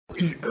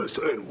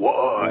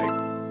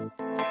PSNY.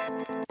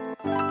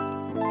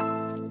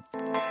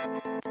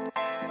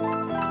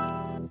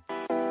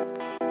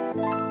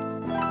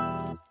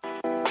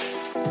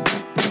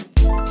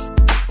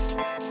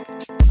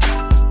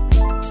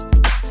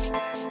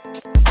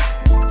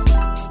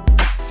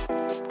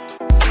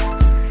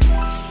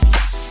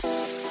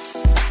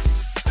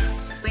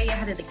 Way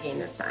ahead of the game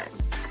this time.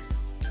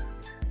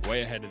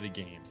 Way ahead of the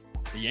game.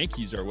 The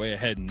Yankees are way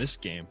ahead in this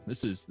game.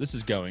 This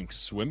is going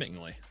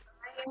swimmingly.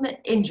 I'm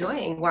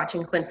enjoying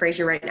watching Clint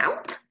Frazier right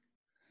now.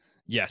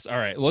 Yes. All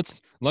right.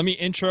 Let me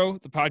intro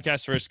the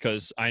podcast first,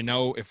 because I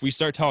know if we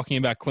start talking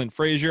about Clint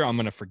Frazier, I'm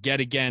going to forget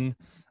again.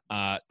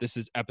 This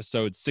is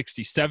episode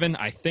 67,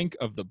 I think,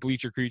 of the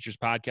Bleacher Creatures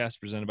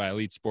podcast presented by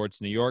Elite Sports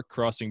New York,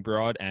 Crossing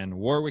Broad, and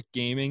Warwick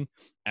Gaming.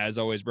 As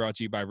always, brought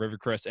to you by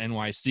Rivercrest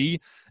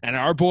NYC. And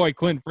our boy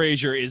Clint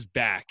Frazier is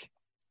back.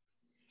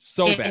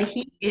 So back. And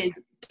he is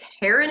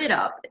tearing it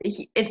up.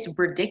 It's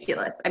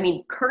ridiculous. I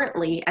mean,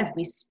 currently, as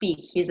we speak,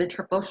 he is a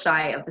triple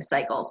shy of the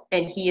cycle,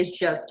 and he is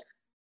just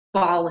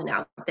balling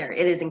out there.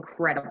 It is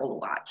incredible to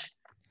watch.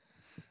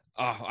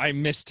 Oh, I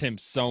missed him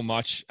so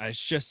much.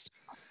 It's just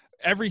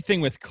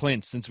everything with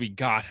Clint since we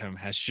got him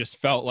has just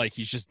felt like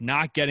he's just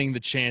not getting the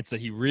chance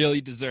that he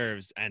really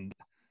deserves. And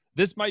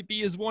this might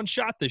be his one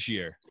shot this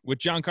year with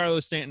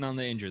Giancarlo Stanton on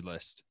the injured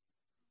list.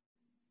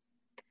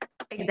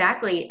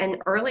 Exactly. And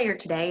earlier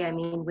today, I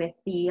mean, with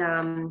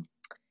the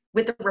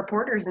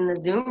reporters in the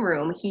Zoom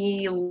room,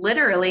 he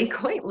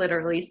quite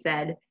literally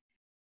said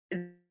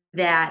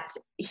that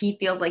he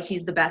feels like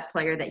he's the best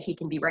player that he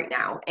can be right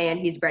now, and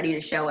he's ready to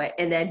show it.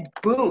 And then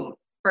boom,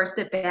 first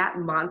at bat,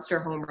 monster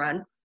home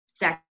run.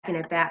 Second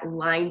at bat,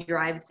 line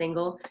drive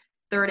single.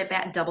 Third at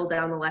bat, double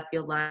down the left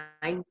field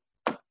line.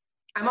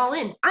 I'm all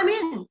in. I'm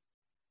in.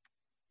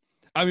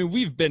 I mean,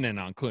 we've been in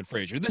on Clint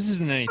Frazier. This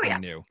isn't anything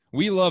new.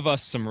 We love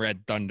us some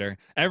Red Thunder.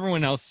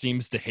 Everyone else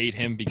seems to hate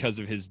him because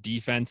of his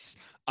defense.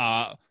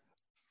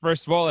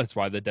 First of all, that's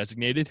why the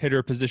designated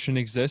hitter position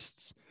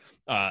exists.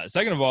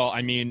 Second of all,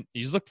 I mean,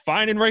 he's looked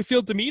fine in right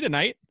field to me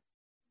tonight.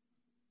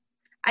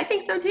 I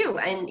think so too.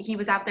 And he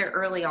was out there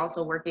early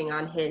also working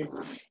on his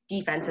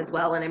defense as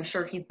well. And I'm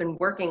sure he's been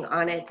working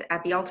on it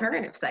at the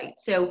alternative site.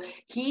 So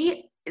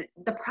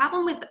the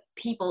problem with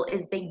people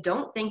is they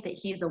don't think that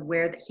he's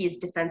aware that he has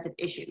defensive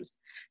issues.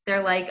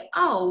 They're like,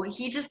 oh,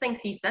 he just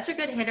thinks he's such a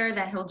good hitter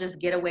that he'll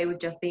just get away with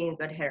just being a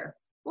good hitter.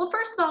 Well,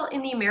 first of all,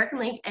 in the American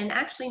League and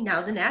actually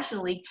now the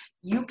National League,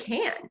 you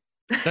can.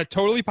 That's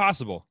totally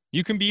possible.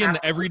 You can be in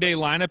the everyday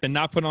lineup and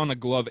not put on a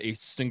glove a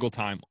single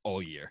time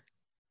all year.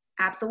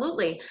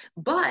 Absolutely.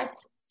 But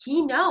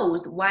he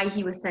knows why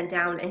he was sent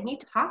down, and he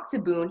talked to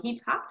Boone. He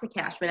talked to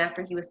Cashman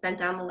after he was sent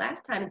down the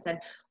last time and said,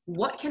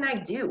 what can I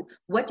do?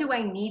 What do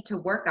I need to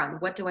work on?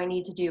 What do I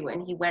need to do?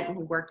 And he went and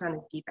he worked on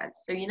his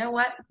defense. So you know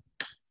what?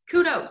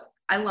 Kudos.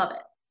 I love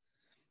it.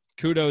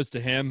 Kudos to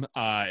him.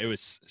 It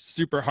was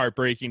super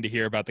heartbreaking to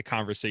hear about the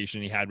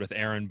conversation he had with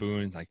Aaron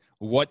Boone. Like,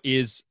 what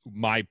is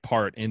my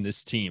part in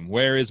this team?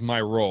 Where is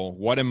my role?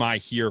 What am I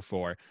here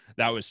for?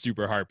 That was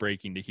super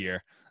heartbreaking to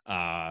hear.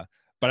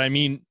 But I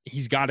mean,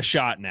 he's got a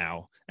shot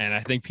now. And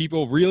I think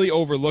people really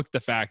overlooked the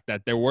fact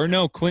that there were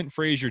no Clint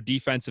Frazier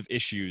defensive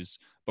issues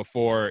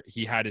before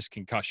he had his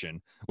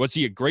concussion. Was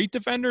he a great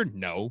defender?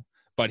 No,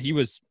 but he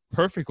was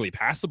perfectly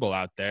passable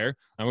out there.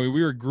 I mean,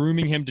 we were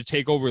grooming him to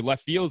take over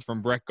left field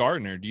from Brett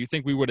Gardner. Do you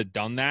think we would have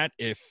done that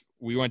if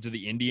we went to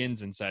the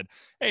Indians and said,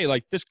 hey,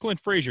 like this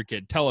Clint Frazier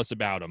kid, tell us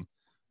about him?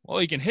 Well,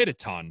 he can hit a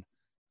ton.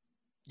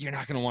 You're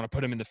not going to want to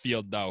put him in the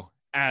field, though,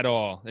 at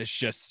all. It's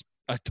just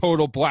a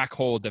total black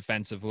hole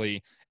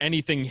defensively.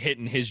 Anything hit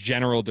in his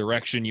general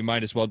direction, you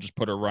might as well just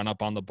put a run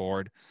up on the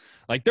board.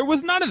 Like, there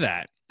was none of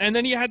that. And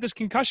then he had this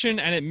concussion,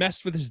 and it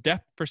messed with his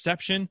depth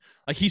perception.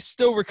 Like, he's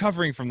still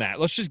recovering from that.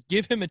 Let's just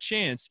give him a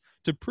chance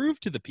to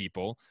prove to the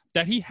people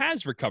that he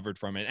has recovered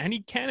from it, and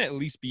he can at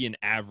least be an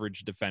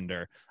average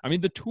defender. I mean,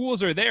 the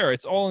tools are there.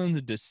 It's all in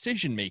the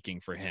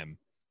decision-making for him.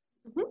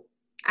 Mm-hmm.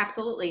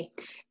 Absolutely.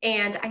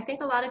 And I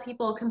think a lot of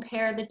people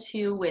compare the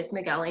two with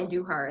Miguel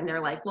Andujar, and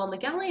they're like, well,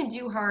 Miguel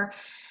Andujar,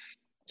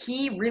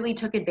 he really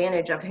took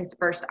advantage of his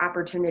first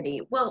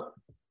opportunity. Well,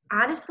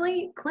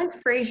 honestly, Clint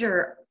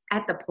Frazier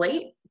at the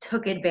plate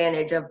took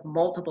advantage of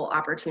multiple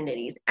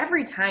opportunities.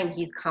 Every time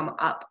he's come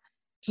up,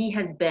 he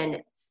has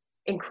been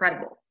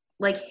incredible.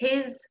 Like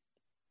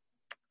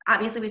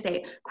obviously we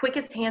say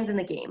quickest hands in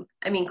the game.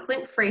 I mean,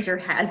 Clint Frazier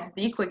has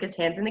the quickest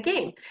hands in the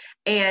game.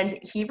 And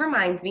he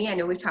reminds me, I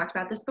know we've talked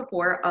about this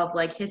before, of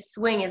like his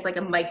swing is like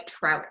a Mike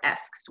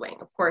Trout-esque swing.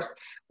 Of course,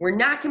 we're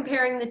not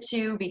comparing the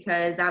two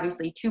because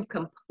obviously two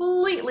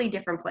completely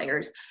different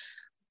players.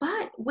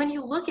 But when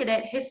you look at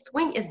it, his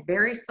swing is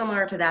very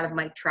similar to that of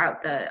Mike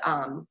Trout,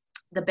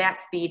 the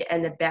bat speed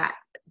and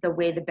the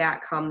way the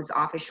bat comes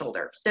off his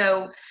shoulder.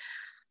 So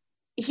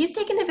he's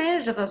taken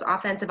advantage of those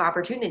offensive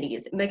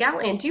opportunities. Miguel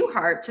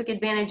Andujar took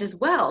advantage as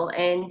well.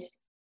 And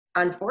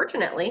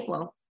unfortunately,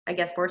 well, I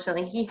guess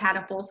fortunately, he had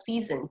a full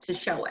season to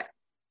show it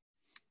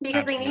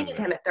because Absolutely. They needed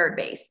him at third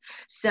base.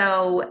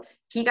 So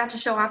he got to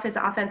show off his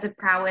offensive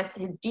prowess.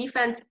 His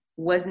defense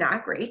was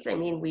not great. I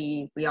mean,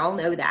 we all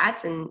know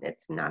that, and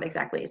it's not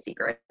exactly a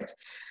secret.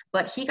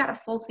 But he got a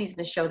full season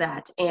to show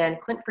that, and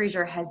Clint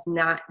Frazier has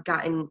not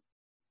gotten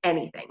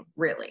anything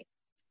really.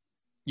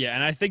 Yeah,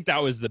 and I think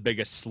that was the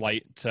biggest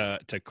slight to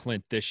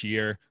Clint this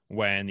year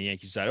when the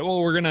Yankees said,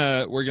 "Well, we're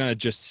gonna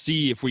just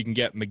see if we can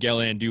get Miguel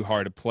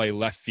Andujar to play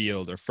left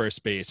field or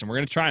first base, and we're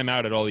gonna try him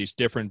out at all these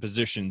different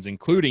positions,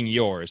 including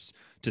yours,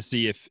 to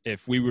see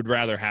if we would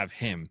rather have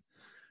him."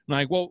 I'm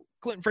like, well,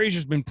 Clint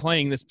Frazier's been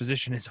playing this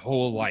position his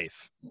whole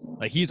life.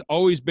 Like, he's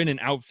always been an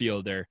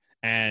outfielder,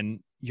 and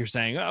you're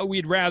saying, oh,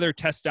 we'd rather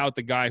test out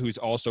the guy who's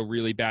also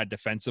really bad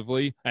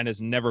defensively and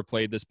has never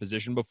played this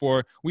position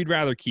before. We'd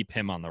rather keep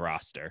him on the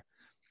roster.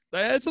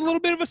 It's a little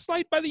bit of a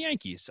slight by the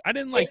Yankees. I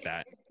didn't like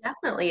that. It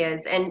definitely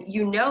is. And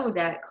you know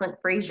that Clint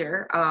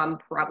Frazier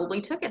probably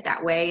took it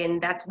that way.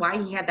 And that's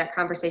why he had that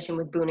conversation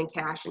with Boone and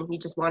Cash. And he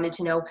just wanted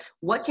to know,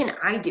 what can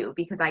I do?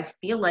 Because I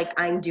feel like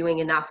I'm doing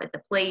enough at the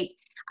plate.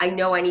 I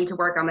know I need to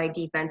work on my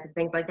defense and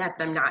things like that,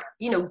 but I'm not,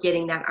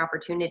 getting that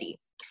opportunity.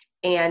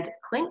 And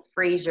Clint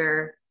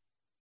Frazier,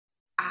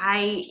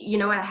 I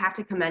have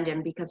to commend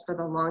him, because for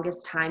the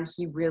longest time,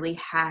 he really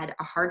had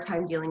a hard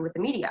time dealing with the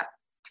media.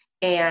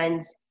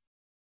 And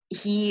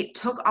he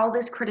took all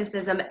this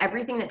criticism,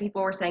 everything that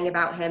people were saying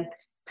about him,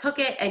 took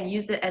it and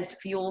used it as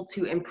fuel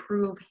to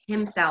improve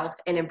himself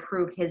and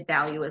improve his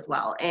value as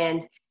well.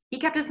 And he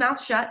kept his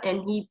mouth shut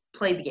and he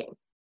played the game.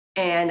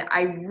 And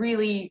I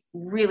really,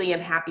 really am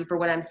happy for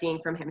what I'm seeing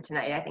from him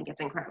tonight. I think it's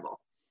incredible.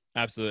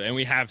 Absolutely. And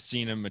we have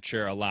seen him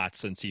mature a lot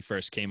since he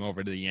first came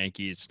over to the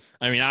Yankees.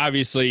 I mean,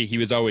 obviously, he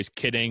was always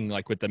kidding,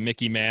 like with the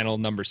Mickey Mantle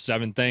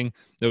 #7 thing.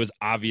 That was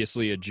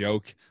obviously a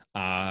joke.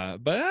 But I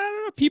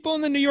don't know, people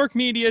in the New York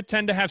media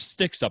tend to have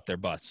sticks up their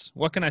butts.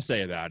 What can I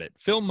say about it?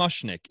 Phil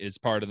Mushnick is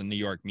part of the New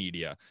York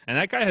media, and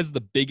that guy has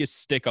the biggest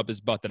stick up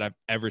his butt that I've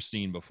ever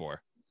seen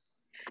before.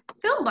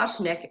 Phil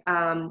Mushnick,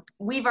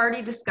 we've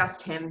already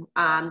discussed him.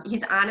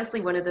 He's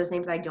honestly one of those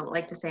names I don't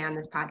like to say on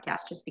this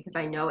podcast, just because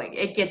I know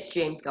it gets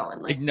James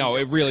going. No,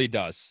 it really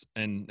does.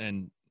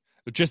 And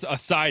just a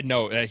side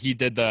note, he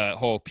did the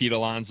whole Pete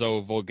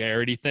Alonso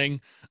vulgarity thing.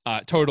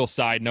 Total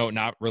side note,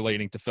 not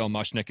relating to Phil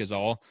Mushnick at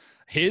all.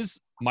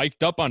 His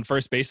mic'd up on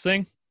first base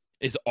thing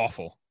is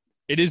awful.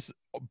 It is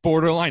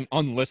borderline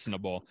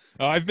unlistenable.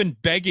 I've been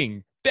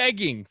begging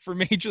for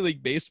Major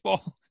League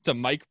Baseball to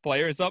mic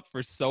players up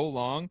for so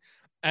long.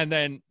 And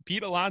then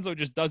Pete Alonso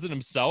just does it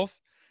himself.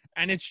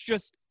 And it's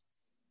just,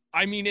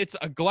 I mean, it's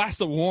a glass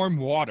of warm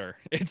water.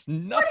 It's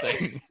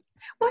nothing.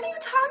 What are you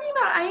talking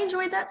about? I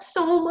enjoyed that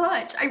so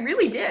much. I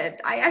really did.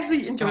 I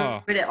actually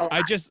enjoyed it a lot.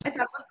 I thought it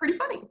was pretty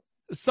funny.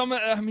 Some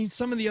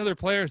of the other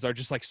players are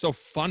just like so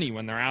funny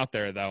when they're out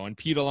there, though. And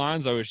Pete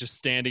Alonso is just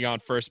standing on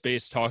first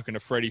base talking to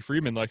Freddie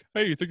Freeman like,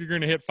 hey, you think you're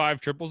going to hit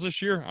 5 triples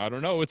this year? I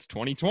don't know. It's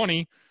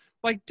 2020.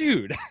 Like,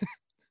 dude,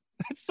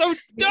 that's so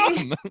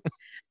dumb.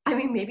 I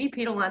mean, maybe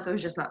Pete Alonso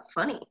is just not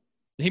funny.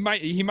 He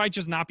might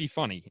just not be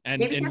funny. And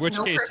maybe in which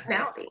case,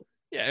 personality.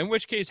 Yeah, in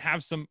which case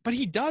have some, but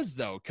he does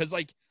though. Cause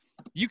like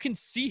you can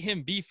see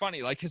him be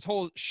funny. Like his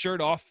whole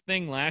shirt off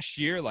thing last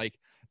year, like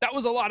that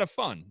was a lot of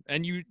fun.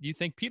 And you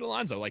think Pete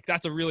Alonso, like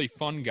that's a really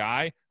fun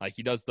guy. Like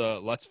he does the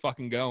let's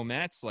fucking go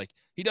Mets. Like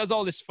he does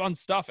all this fun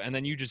stuff. And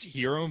then you just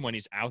hear him when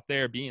he's out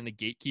there being the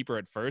gatekeeper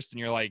at first. And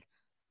you're like,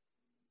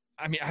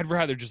 I mean, I'd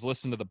rather just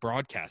listen to the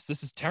broadcast.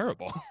 This is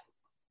terrible.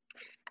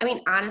 I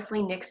mean,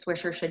 honestly, Nick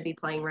Swisher should be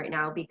playing right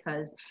now,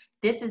 because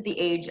this is the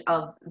age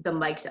of the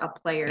mic'd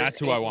up players. That's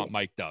who I want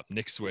mic'd up,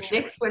 Nick Swisher.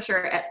 Nick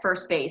Swisher at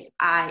first base.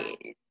 I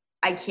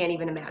can't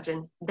even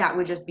imagine. That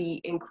would just be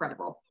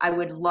incredible. I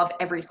would love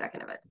every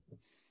second of it.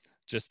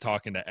 Just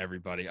talking to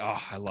everybody. Oh,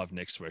 I love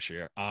Nick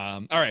Swisher.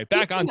 All right,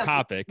 back on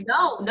topic.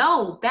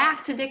 No,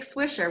 back to Nick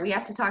Swisher. We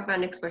have to talk about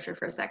Nick Swisher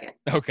for a second.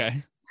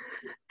 Okay.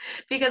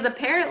 Because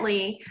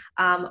apparently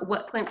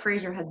what Clint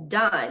Frazier has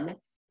done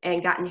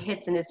and gotten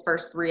hits in his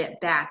first 3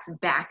 at-bats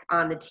back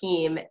on the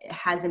team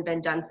hasn't been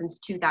done since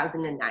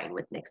 2009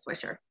 with Nick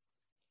Swisher.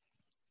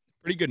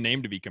 Pretty good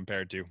name to be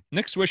compared to.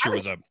 Nick Swisher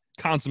was a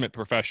consummate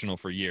professional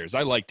for years.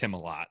 I liked him a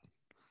lot.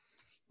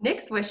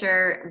 Nick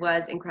Swisher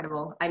was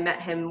incredible. I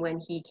met him when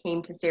he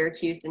came to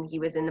Syracuse and he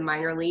was in the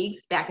minor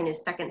leagues back in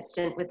his second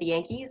stint with the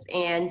Yankees.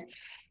 And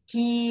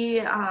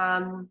he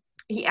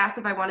asked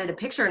if I wanted a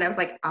picture, and I was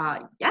like,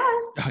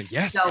 yes.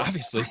 Yes, so,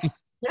 obviously.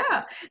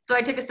 Yeah. So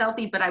I took a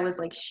selfie, but I was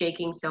like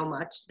shaking so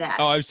much that.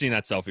 Oh, I've seen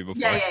that selfie before.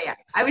 Yeah.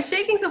 I was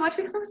shaking so much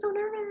because I was so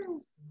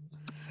nervous.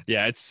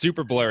 Yeah, it's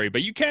super blurry,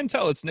 but you can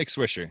tell it's Nick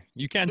Swisher.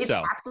 You can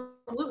tell.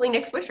 Absolutely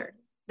Nick Swisher.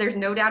 There's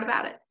no doubt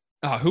about it.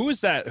 Who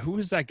was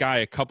that guy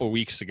a couple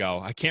weeks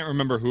ago? I can't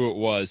remember who it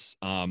was.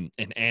 An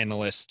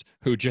analyst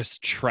who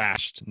just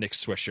trashed Nick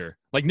Swisher.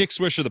 Like Nick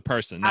Swisher the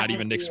person, not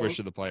even Nick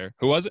Swisher the player.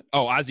 Who was it?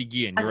 Oh, Ozzie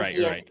Guillen. You're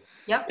right.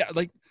 Yep. Yeah,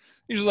 like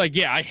he's just like,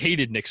 yeah, I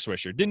hated Nick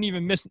Swisher. Didn't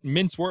even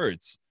mince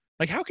words.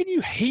 Like, how can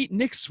you hate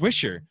Nick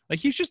Swisher? Like,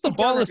 he's just a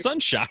ball of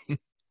sunshine.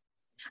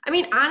 I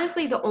mean,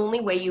 honestly, the only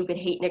way you could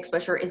hate Nick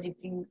Swisher is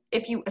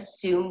if you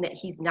assume that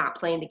he's not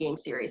playing the game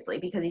seriously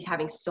because he's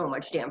having so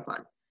much damn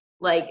fun.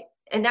 Like,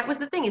 And that was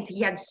the thing, is he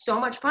had so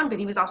much fun, but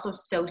he was also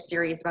so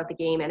serious about the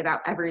game and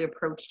about every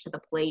approach to the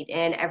plate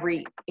and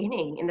every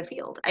inning in the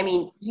field. I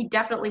mean, he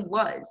definitely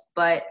was,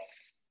 but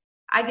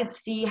I could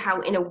see how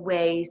in a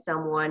way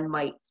someone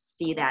might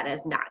see that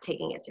as not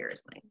taking it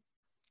seriously.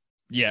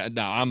 Yeah,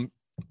 no, I'm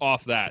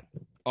off that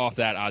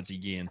Ozzie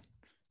Guillen.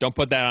 Don't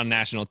put that on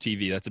national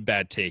TV. That's a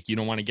bad take. You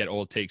don't want to get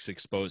old takes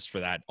exposed for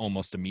that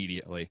almost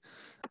immediately.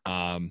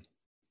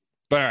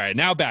 But all right,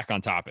 now back on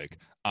topic.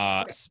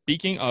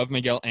 Speaking of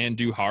Miguel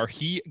Andujar,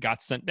 he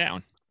got sent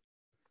down.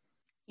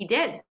 He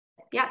did.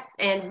 Yes,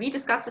 and we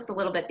discussed this a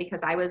little bit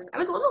because I was a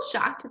little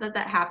shocked that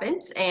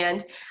happened,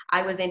 and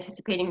I was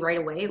anticipating right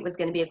away it was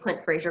going to be a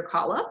Clint Frazier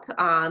call up.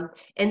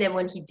 And then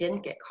when he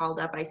didn't get called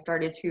up, I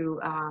started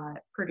to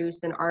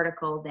produce an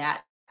article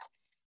that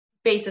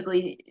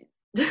basically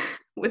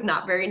was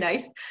not very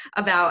nice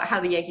about how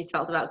the Yankees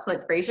felt about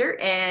Clint Frazier.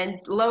 And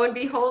lo and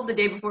behold, the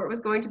day before it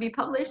was going to be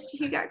published,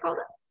 he got called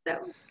up.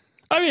 So,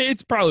 I mean,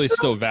 it's probably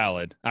still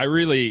valid. I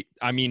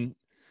mean,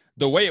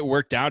 the way it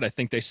worked out, I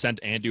think they sent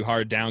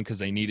Andujar down because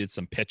they needed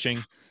some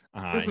pitching.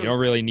 You don't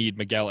really need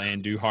Miguel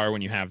Andujar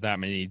when you have that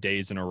many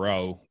days in a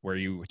row where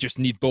you just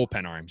need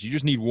bullpen arms. You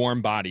just need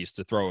warm bodies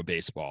to throw a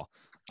baseball.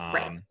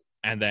 right.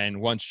 And then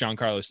once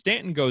Giancarlo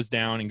Stanton goes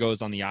down and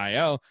goes on the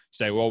IL, you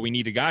say, well, we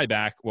need a guy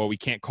back. Well, we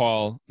can't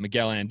call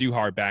Miguel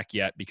Andujar back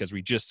yet because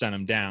we just sent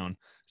him down.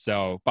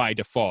 So by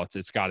default,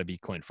 it's got to be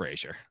Clint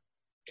Frazier.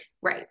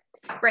 Right.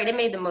 It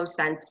made the most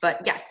sense.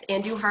 But yes,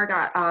 Andujar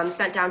got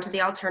sent down to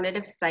the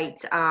alternative site.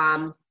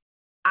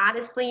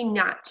 Honestly,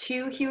 not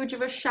too huge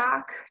of a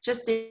shock,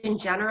 just in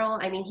general.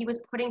 I mean, he was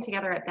putting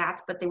together at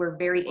bats, but they were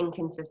very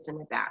inconsistent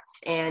at bats,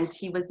 and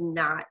he was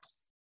not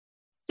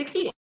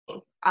succeeding.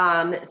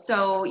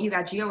 So you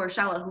got Gio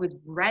Urshela, who was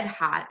red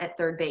hot at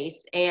third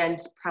base and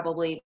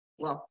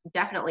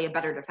definitely a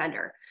better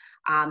defender.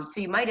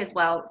 So you might as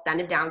well send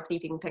him down, see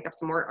if you can pick up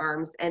some more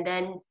arms, and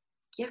then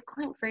give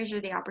Clint Frazier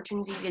the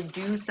opportunity to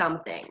do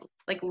something.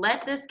 Like,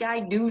 let this guy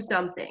do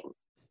something.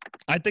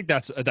 I think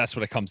that's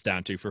what it comes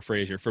down to for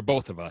Frazier, for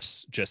both of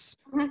us. Just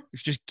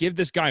give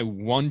this guy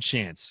one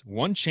chance,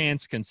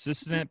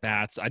 consistent at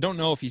bats. I don't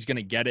know if he's going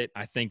to get it.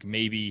 I think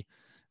maybe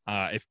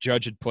if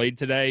Judge had played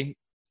today,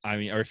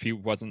 or if he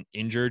wasn't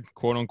injured,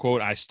 quote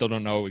unquote, I still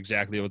don't know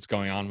exactly what's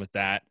going on with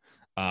that.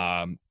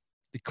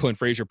 Clint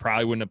Frazier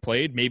probably wouldn't have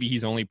played. Maybe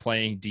he's only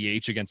playing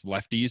DH against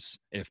lefties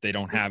if they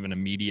don't have an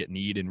immediate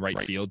need in right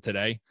field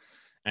today.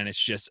 And it's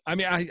just, I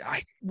mean,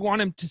 I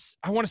want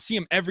to see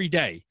him every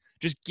day.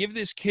 Just give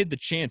this kid the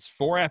chance,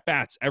 4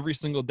 at-bats every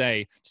single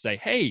day to say,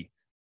 hey,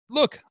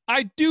 look,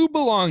 I do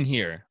belong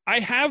here. I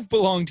have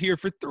belonged here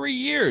for 3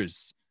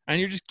 years, and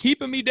you're just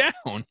keeping me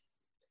down.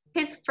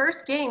 His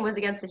first game was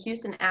against the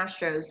Houston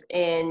Astros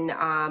in,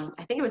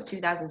 I think it was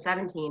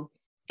 2017,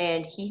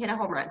 and he hit a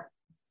home run.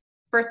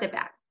 First at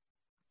bat.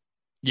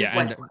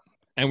 Yeah,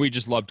 and we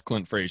just loved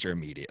Clint Frazier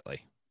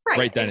immediately.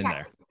 Right then and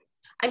there.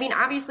 I mean,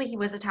 obviously he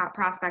was a top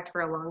prospect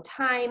for a long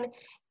time,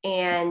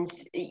 and,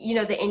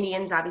 the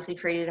Indians obviously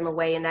traded him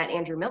away in that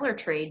Andrew Miller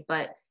trade,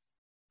 but,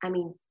 I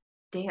mean,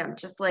 damn,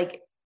 just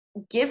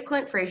give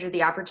Clint Frazier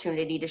the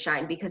opportunity to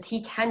shine, because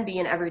he can be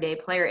an everyday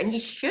player, and he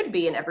should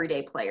be an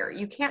everyday player.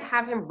 You can't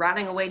have him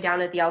rotting away down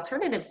at the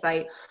alternative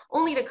site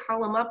only to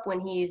call him up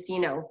when he's,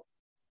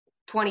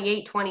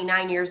 28,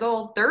 29 years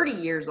old, 30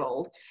 years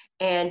old,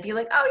 and be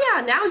like, oh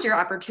yeah, now's your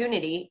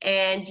opportunity,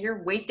 and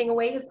you're wasting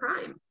away his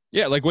prime.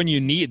 Yeah, like when you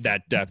need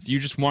that depth, you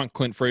just want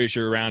Clint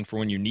Frazier around for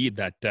when you need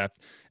that depth.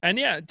 And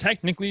yeah,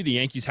 technically the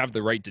Yankees have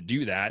the right to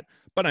do that,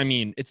 but I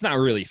mean, it's not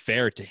really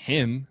fair to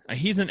him.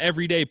 He's an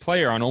everyday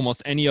player on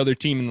almost any other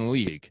team in the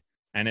league.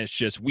 And it's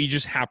just, we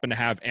just happen to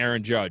have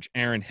Aaron Judge,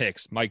 Aaron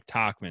Hicks, Mike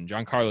Tauchman,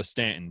 Giancarlo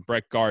Stanton,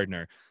 Brett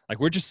Gardner. Like,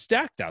 we're just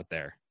stacked out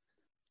there.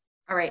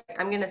 All right,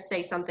 I'm going to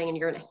say something and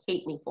you're going to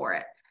hate me for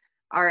it.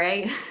 All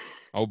right?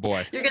 Oh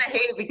boy. You're going to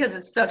hate it because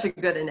it's such a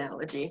good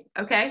analogy,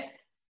 okay?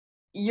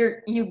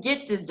 You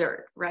get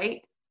dessert,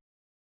 right?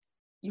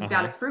 You've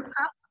got a fruit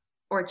cup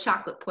or a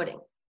chocolate pudding,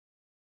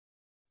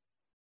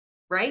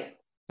 right?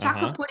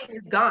 Chocolate pudding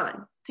is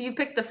gone, so you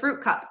pick the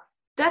fruit cup.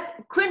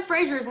 Clint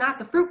Frazier is not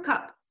the fruit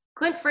cup.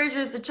 Clint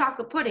Frazier is the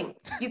chocolate pudding.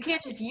 You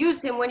can't just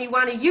use him when you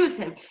want to use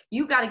him.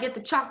 You got to get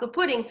the chocolate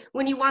pudding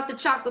when you want the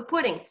chocolate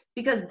pudding,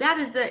 because that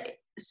is the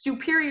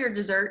superior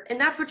dessert, and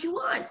that's what you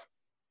want.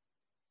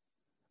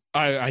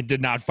 I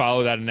did not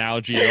follow that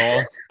analogy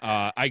at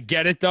all. I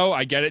get it, though.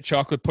 I get it.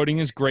 Chocolate pudding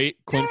is great.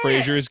 Clint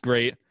Frazier is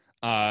great.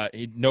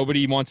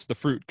 Nobody wants the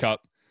fruit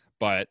cup,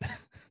 but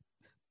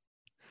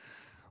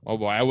oh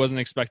boy, I wasn't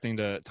expecting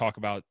to talk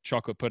about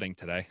chocolate pudding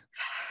today.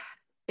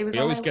 We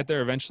always get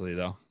there eventually,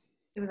 though.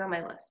 It was on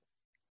my list.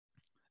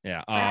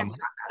 Yeah. So I had to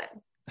talk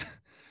about it.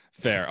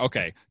 Fair.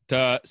 Okay.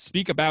 To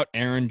speak about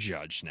Aaron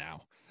Judge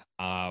now.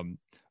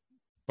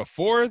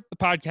 Before the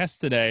podcast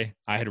today,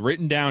 I had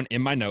written down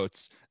in my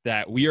notes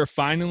that we are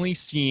finally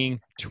seeing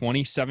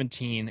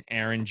 2017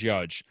 Aaron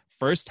Judge.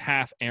 First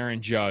half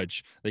Aaron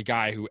Judge, the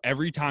guy who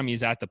every time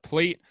he's at the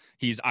plate,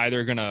 he's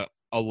either going to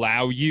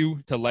allow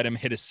you to let him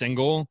hit a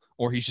single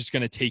or he's just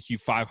going to take you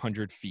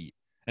 500 feet.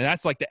 And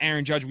that's like the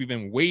Aaron Judge we've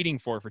been waiting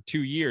for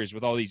 2 years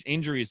with all these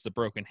injuries, the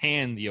broken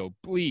hand, the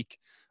oblique,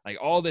 like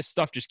all this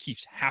stuff just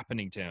keeps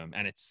happening to him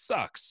and it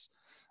sucks.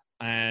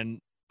 And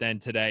then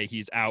today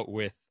he's out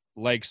with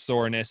leg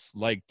soreness,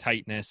 leg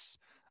tightness,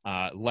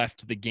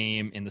 left the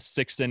game in the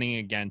 6th inning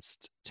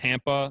against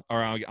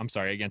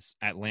against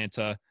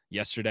Atlanta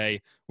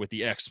yesterday, with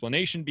the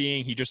explanation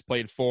being he just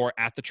played 4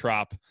 at the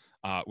Trop,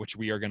 which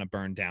we are going to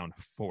burn down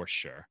for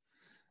sure.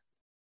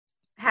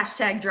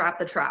 Hashtag drop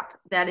the Trop.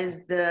 That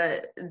is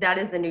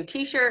the new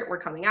t-shirt. We're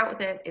coming out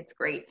with it. It's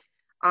great.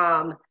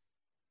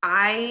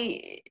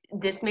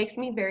 This makes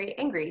me very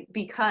angry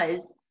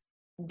because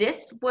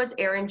this was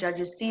Aaron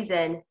Judge's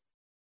season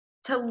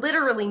to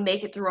literally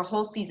make it through a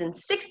whole season,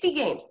 60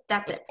 games.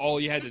 That's it.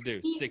 All you had to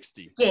do,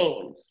 60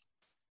 games.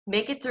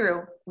 Make it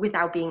through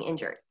without being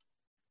injured.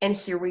 And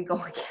here we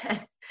go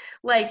again.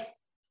 Like,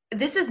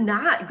 this is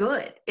not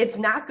good. It's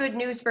not good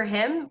news for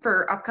him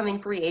for upcoming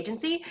free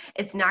agency.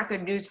 It's not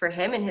good news for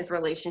him and his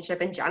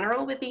relationship in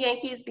general with the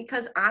Yankees,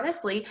 because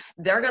honestly,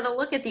 they're going to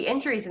look at the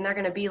injuries and they're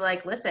going to be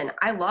like, listen,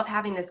 I love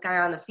having this guy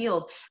on the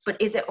field,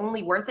 but is it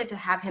only worth it to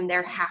have him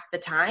there half the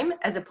time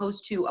as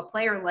opposed to a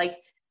player like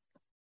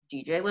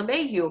DJ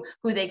LeMahieu,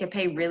 who they could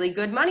pay really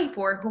good money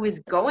for, who is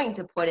going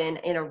to put in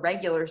a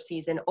regular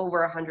season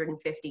over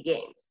 150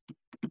 games?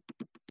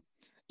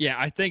 Yeah,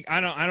 I think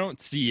I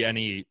don't see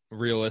any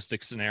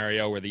realistic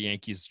scenario where the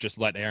Yankees just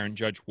let Aaron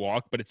Judge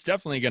walk, but it's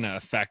definitely going to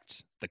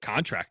affect the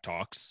contract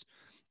talks.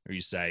 Or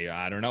you say,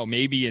 I don't know,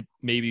 maybe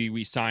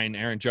we sign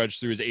Aaron Judge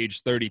through his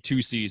age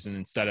 32 season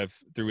instead of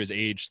through his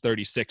age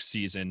 36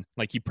 season,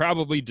 like he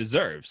probably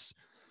deserves.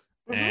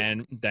 Mm-hmm.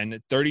 And then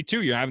at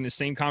 32, you're having the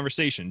same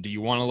conversation. Do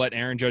you want to let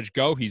Aaron Judge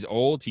go? He's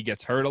old. He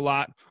gets hurt a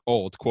lot.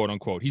 Old, quote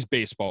unquote. He's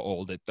baseball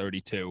old at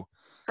 32.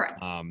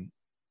 Correct.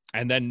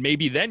 And then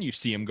maybe then you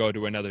see him go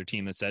to another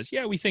team that says,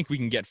 yeah, we think we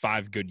can get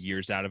 5 good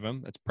years out of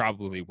him. That's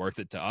probably worth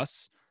it to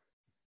us.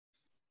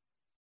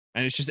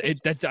 And it's just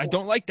I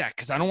don't like that,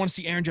 because I don't want to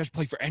see Aaron Judge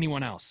play for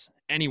anyone else,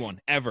 anyone,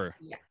 ever.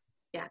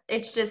 Yeah.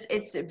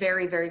 It's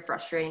very, very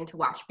frustrating to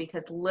watch,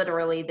 because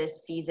literally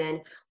this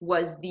season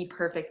was the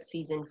perfect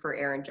season for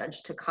Aaron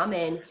Judge to come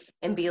in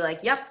and be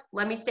like, yep,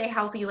 let me stay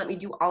healthy. Let me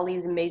do all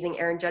these amazing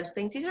Aaron Judge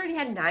things. He's already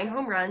had 9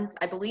 home runs.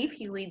 I believe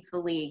he leads the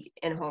league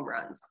in home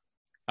runs.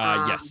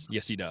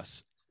 Yes, he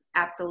does.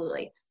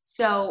 Absolutely.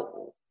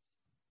 So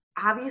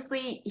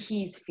obviously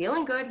he's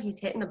feeling good. He's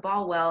hitting the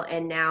ball well,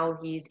 and now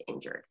he's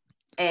injured.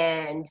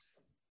 And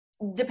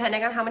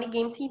depending on how many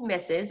games he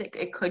misses,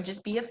 it could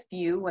just be a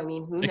few. I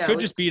mean, who knows? It could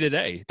just be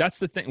today. That's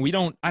the thing.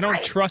 I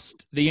don't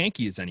trust the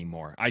Yankees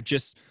anymore.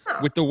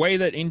 With the way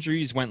that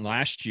injuries went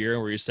last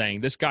year, where you're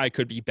saying this guy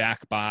could be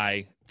back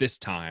by this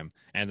time,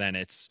 and then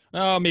it's,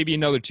 maybe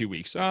another 2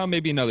 weeks.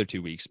 Maybe another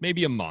 2 weeks,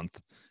 maybe a month.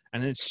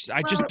 And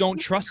I just don't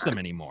trust them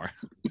anymore.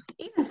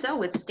 Even so,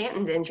 with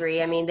Stanton's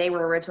injury, I mean, they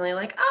were originally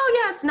like,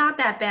 oh, yeah, it's not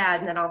that bad.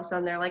 And then all of a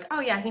sudden they're like, oh,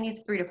 yeah, he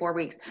needs 3 to 4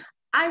 weeks.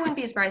 I wouldn't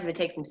be surprised if it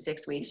takes him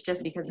 6 weeks,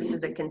 just because this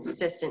is a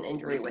consistent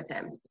injury with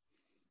him.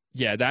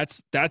 Yeah,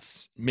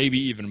 that's maybe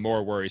even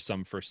more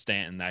worrisome for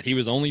Stanton, that he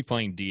was only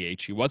playing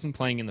DH. He wasn't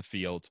playing in the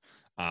field.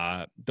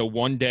 The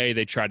one day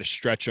they try to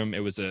stretch him,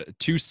 it was 2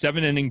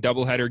 7-inning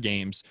doubleheader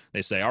games.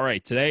 They say, all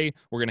right, today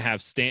we're going to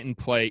have Stanton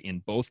play in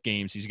both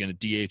games. He's going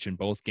to DH in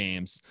both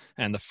games.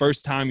 And the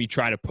first time you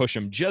try to push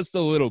him just a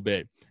little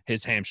bit,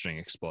 his hamstring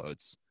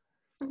explodes.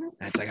 Mm-hmm.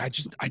 And it's like,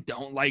 I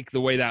don't like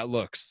the way that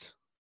looks.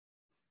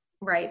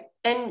 Right.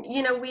 And,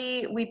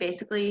 we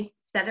basically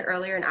said it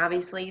earlier, and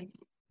obviously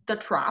the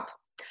Trop,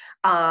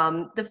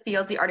 the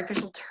field, the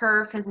artificial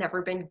turf has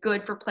never been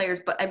good for players,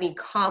 but I mean,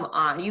 come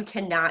on, you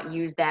cannot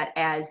use that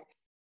as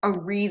a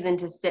reason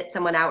to sit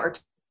someone out or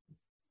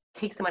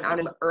take someone out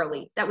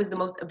early. That was the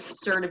most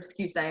absurd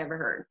excuse I ever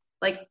heard.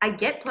 Like, I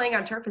get playing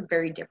on turf is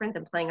very different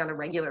than playing on a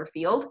regular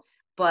field,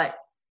 but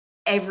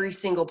every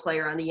single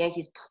player on the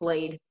Yankees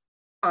played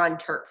on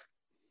turf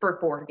for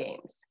 4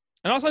 games.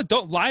 And also,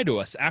 don't lie to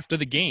us after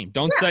the game.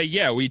 Don't say,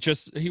 we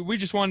just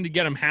wanted to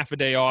get him half a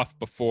day off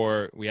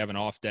before we have an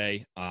off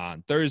day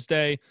on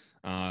Thursday.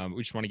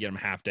 We just want to get him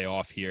half day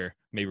off here,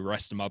 maybe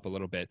rest him up a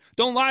little bit.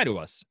 Don't lie to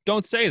us.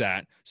 Don't say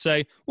that.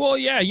 Say, well,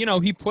 yeah,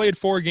 he played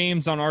 4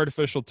 games on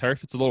artificial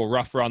turf. It's a little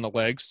rougher on the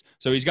legs,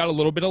 so he's got a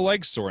little bit of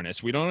leg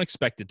soreness. We don't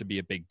expect it to be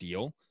a big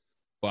deal,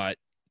 but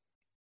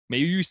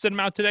maybe you sit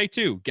him out today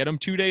too. Get him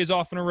 2 days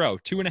off in a row,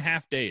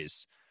 2.5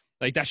 days.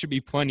 Like, that should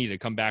be plenty to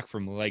come back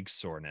from leg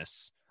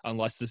soreness.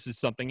 Unless this is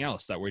something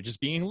else that we're just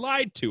being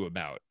lied to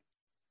about.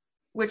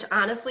 Which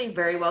honestly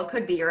very well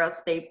could be, or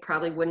else they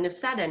probably wouldn't have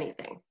said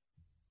anything.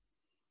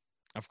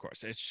 Of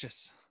course. It's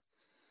just,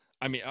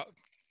 I mean,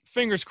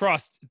 fingers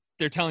crossed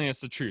they're telling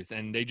us the truth,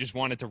 and they just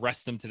wanted to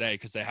rest him today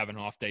because they have an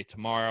off day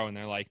tomorrow, and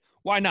they're like,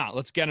 why not?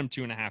 Let's get him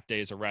 2.5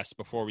 days of rest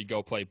before we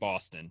go play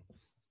Boston.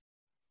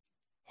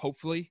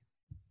 Hopefully.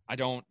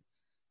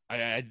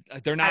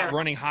 They're not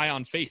running high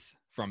on faith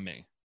from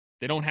me.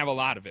 They don't have a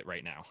lot of it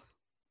right now.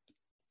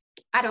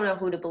 I don't know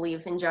who to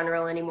believe in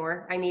general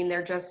anymore. I mean,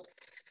 they're just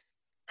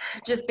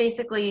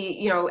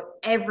basically,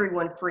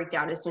 everyone freaked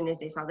out as soon as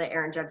they saw that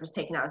Aaron Judge was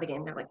taken out of the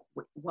game. They're like,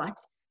 what?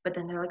 But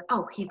then they're like,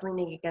 oh, he's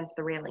leaning against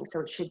the railing, so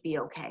it should be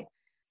okay.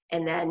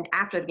 And then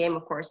after the game,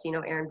 of course,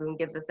 Aaron Boone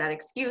gives us that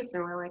excuse,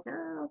 and we're like,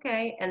 oh,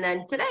 okay. And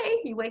then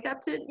today, you wake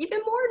up to even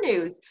more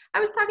news.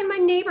 I was talking to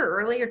my neighbor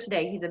earlier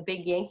today. He's a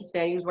big Yankees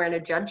fan. He was wearing a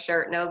Judge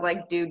shirt, and I was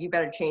like, dude, you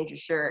better change your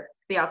shirt.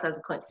 He also has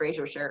a Clint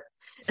Frazier shirt.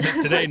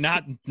 Today,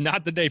 not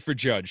the day for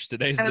Judge.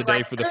 Today's the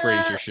day for the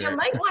Frazier shirt. You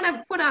might want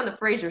to put on the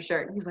Frazier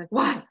shirt. And he's like,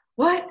 what?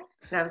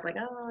 And I was like,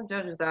 oh,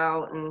 Judge is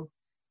out, and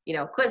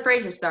Clint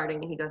Frazier's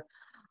starting, and he goes,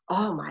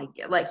 oh my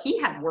God, like he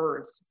had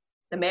words.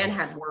 The man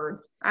had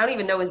words. I don't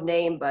even know his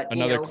name, but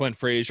another Clint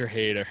Frazier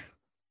hater.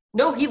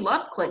 No, he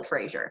loves Clint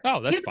Frazier.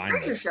 Oh, that's fine.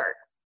 Frazier shirt.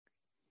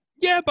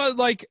 Yeah, but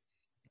like,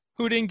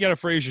 who didn't get a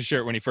Frazier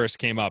shirt when he first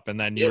came up, and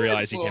then you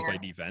realize he can't play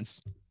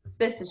defense?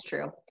 This is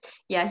true.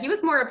 Yeah, he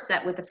was more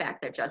upset with the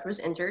fact that Judge was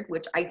injured,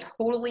 which I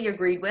totally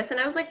agreed with. And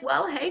I was like,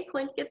 well, hey,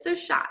 Clint gets a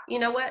shot. You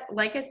know what?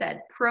 Like I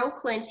said, pro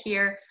Clint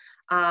here.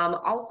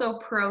 Also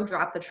pro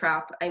Drop the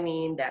Trop. I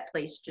mean, that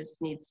place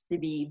just needs to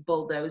be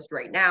bulldozed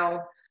right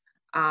now.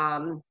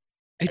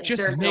 It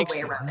just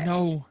makes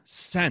no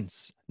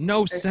sense.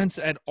 No sense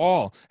at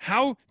all.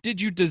 How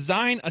did you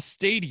design a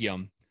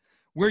stadium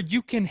where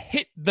you can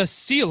hit the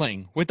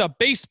ceiling with a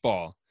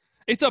baseball?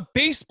 It's a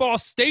baseball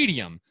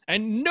stadium,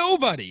 and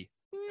nobody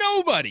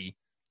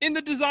in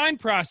the design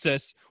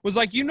process was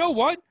like, you know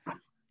what?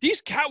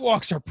 These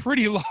catwalks are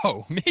pretty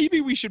low.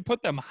 Maybe we should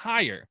put them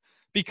higher,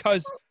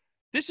 because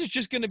this is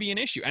just going to be an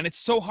issue. And it's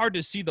so hard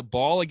to see the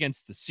ball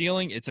against the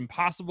ceiling. It's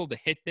impossible to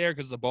hit there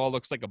because the ball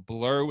looks like a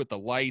blur with the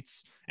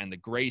lights and the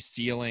gray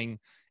ceiling.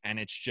 And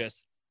it's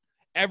just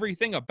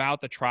everything about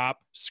the Trop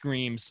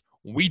screams,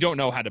 we don't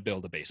know how to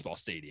build a baseball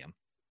stadium.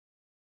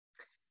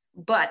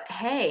 But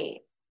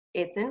hey,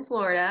 it's in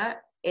Florida.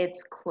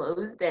 It's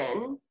closed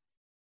in.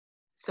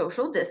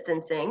 Social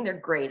distancing. They're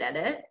great at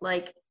it.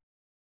 Like,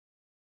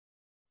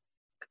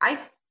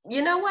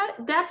 you know what?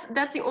 That's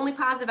the only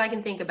positive I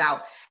can think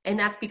about. And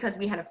that's because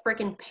we had a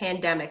freaking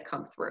pandemic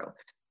come through.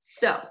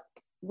 So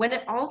when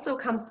it also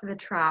comes to the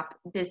Trop,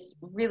 this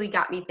really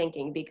got me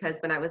thinking, because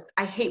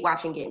I hate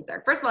watching games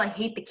there. First of all, I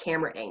hate the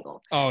camera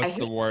angle. Oh, it's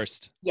the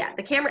worst. Yeah,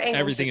 the camera angle.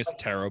 Everything is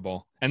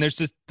terrible. And there's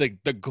just the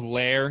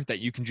glare that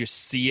you can just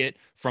see it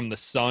from the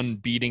sun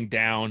beating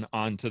down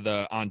onto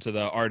the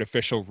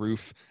artificial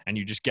roof, and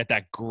you just get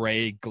that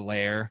gray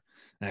glare.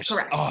 And I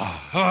just,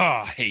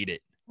 I hate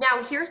it.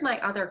 Now, here's my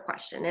other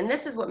question, and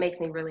this is what makes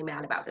me really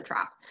mad about the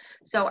Trop.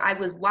 So I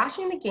was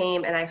watching the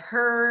game, and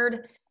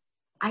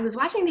I was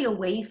watching the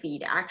away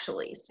feed,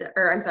 actually,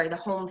 the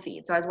home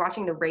feed. So I was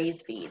watching the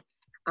Rays feed,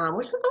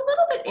 which was a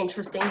little bit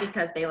interesting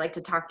because they like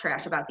to talk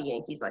trash about the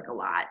Yankees like a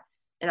lot.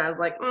 And I was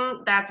like,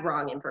 that's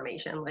wrong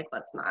information. Like,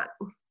 let's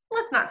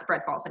not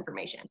spread false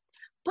information.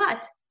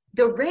 But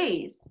the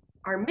Rays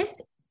are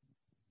missing.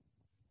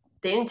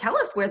 They didn't tell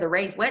us where the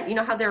Rays went. You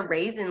know how they're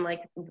Rays in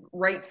like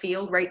right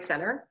field, right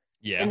center?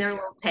 Yeah. In their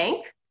little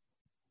tank.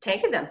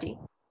 Tank is empty.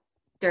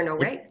 There are no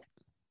Rays.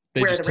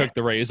 They just took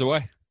the Rays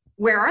away.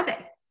 Where are they?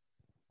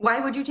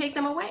 Why would you take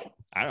them away?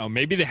 I don't know.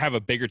 Maybe they have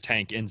a bigger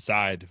tank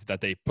inside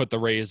that they put the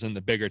Rays in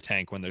the bigger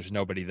tank when there's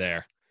nobody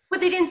there.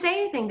 But they didn't say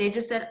anything. They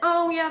just said,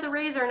 oh, yeah, the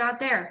Rays are not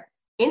there.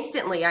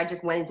 Instantly, I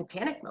just went into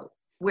panic mode.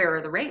 Where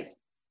are the Rays?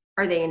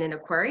 Are they in an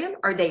aquarium?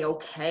 Are they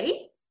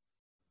okay?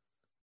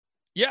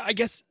 Yeah, I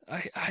guess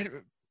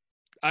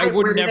I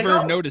would never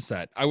have noticed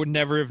that. I would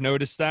never have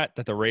noticed that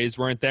the Rays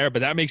weren't there, but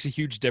that makes a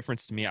huge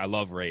difference to me. I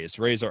love Rays.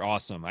 Rays are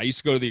awesome. I used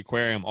to go to the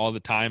aquarium all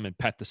the time and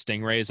pet the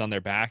stingrays on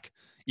their back.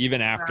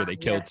 Even after they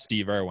killed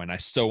Steve Irwin, I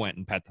still went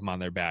and pet them on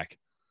their back.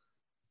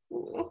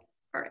 Ooh,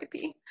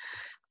 R.I.P.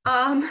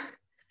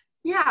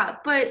 Yeah,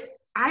 but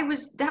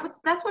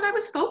that's what I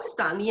was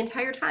focused on the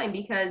entire time,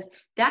 because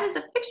that is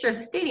a fixture of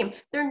the stadium.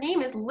 Their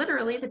name is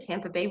literally the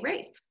Tampa Bay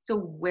Rays. So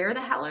where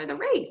the hell are the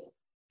Rays?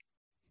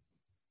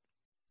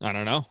 I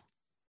don't know.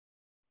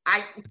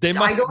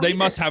 They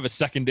must have a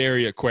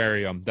secondary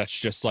aquarium that's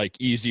just like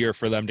easier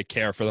for them to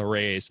care for the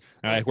Rays.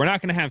 Like, we're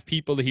not going to have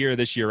people here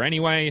this year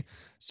anyway,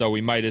 so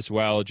we might as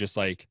well just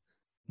like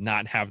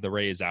not have the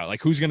Rays out.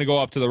 Like, who's going to go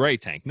up to the Ray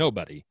tank?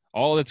 Nobody.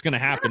 All that's going to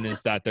happen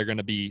is that they're going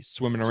to be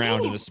swimming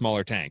around in a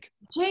smaller tank.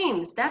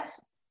 James, that's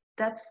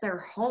their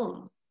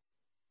home.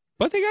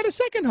 But they got a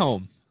second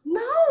home.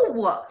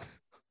 No.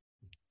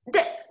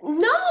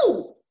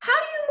 No. How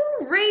do you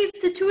move Rays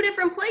to two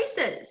different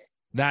places?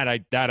 That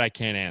I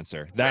can't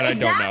answer. That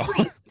exactly. I don't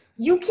know.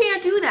 You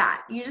can't do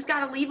that. You just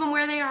got to leave them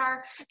where they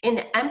are in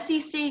the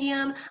empty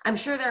stadium. I'm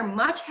sure they're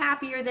much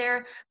happier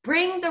there.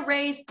 Bring the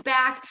Rays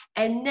back,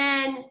 and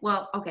then,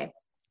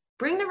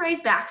 bring the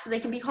Rays back so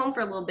they can be home for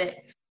a little bit.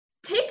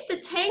 Take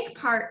the tank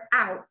part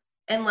out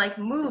and like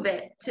move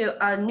it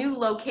to a new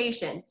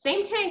location.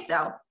 Same tank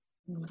though.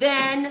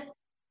 Then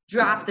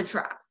drop the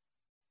Trop.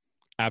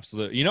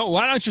 Absolutely. You know,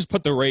 why not just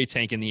put the Ray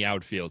tank in the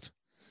outfield?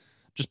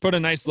 Just put a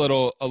nice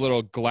little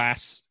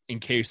glass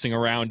encasing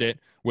around it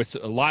with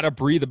a lot of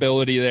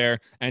breathability there,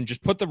 and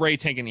just put the Ray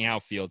tank in the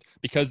outfield,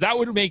 because that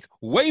would make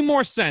way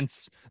more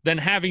sense than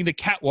having the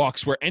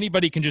catwalks where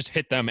anybody can just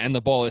hit them and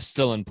the ball is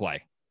still in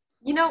play.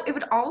 You know, it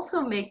would also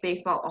make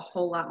baseball a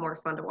whole lot more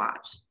fun to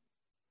watch.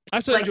 I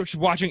was Like, just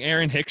watching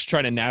Aaron Hicks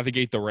try to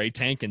navigate the Ray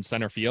tank in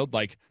center field.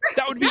 Like, right,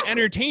 that would be exactly.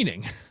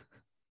 entertaining.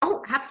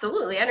 Oh,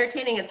 absolutely.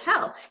 Entertaining as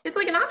hell. It's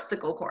like an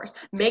obstacle course.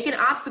 Make an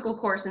obstacle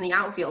course in the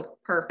outfield.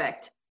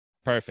 Perfect.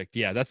 Perfect.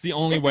 Yeah, that's the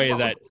only This is way what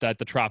we'll that do.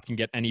 the Trop can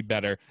get any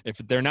better. If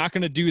they're not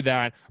going to do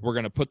that, we're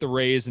going to put the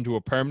Rays into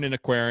a permanent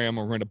aquarium.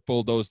 And we're going to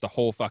bulldoze the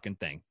whole fucking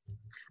thing.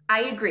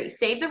 I agree.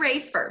 Save the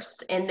race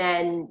first, and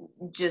then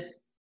just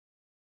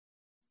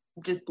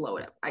just blow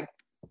it up.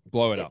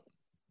 Blow it It, up. get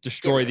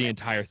Destroy rid of the it.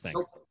 entire thing.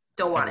 Nope.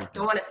 Don't want it.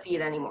 Don't Everything. want to see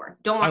it anymore.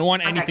 Don't I want don't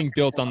want contact. anything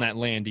built on that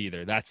land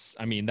either. That's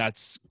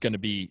going to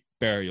be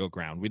burial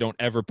ground. We don't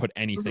ever put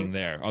Mm-hmm. anything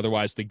there.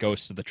 Otherwise, the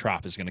ghost of the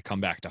Trop is going to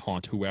come back to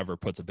haunt whoever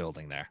puts a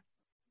building there.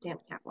 Damn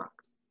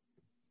catwalks.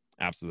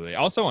 Absolutely.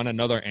 Also, on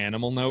another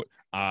animal note,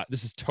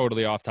 this is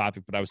totally off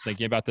topic, but I was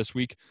thinking about this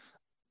week.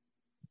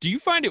 Do you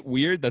find it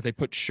weird that they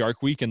put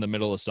Shark Week in the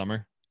middle of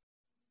summer?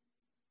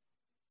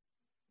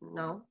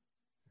 No.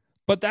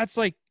 But that's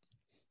like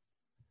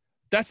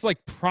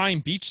prime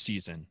beach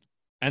season.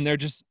 And they're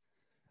just,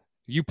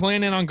 you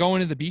planning on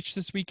going to the beach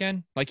this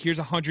weekend? Like, here's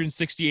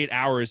 168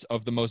 hours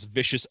of the most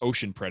vicious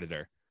ocean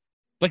predator.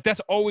 Like,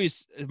 that's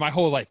always my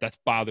whole life. That's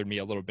bothered me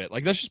a little bit.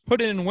 Like, let's just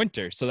put it in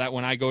winter so that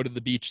when I go to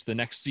the beach the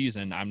next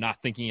season, I'm not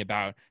thinking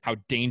about how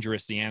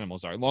dangerous the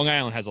animals are. Long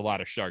Island has a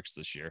lot of sharks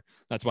this year.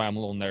 That's why I'm a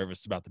little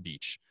nervous about the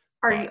beach.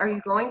 But Are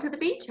you going to the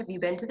beach? Have you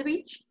been to the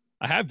beach?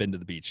 I have been to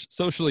the beach,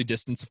 socially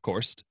distanced, of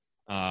course.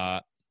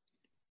 But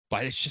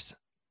it's just,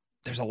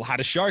 there's a lot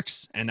of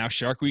sharks, and now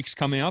Shark Week's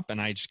coming up,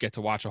 and I just get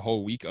to watch a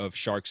whole week of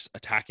sharks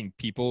attacking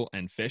people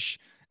and fish,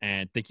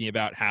 and thinking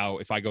about how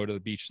if I go to the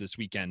beach this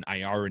weekend,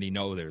 I already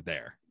know they're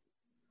there.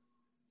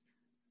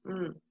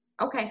 Mm.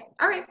 Okay.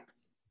 All right.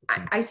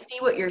 I see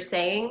what you're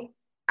saying.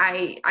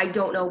 I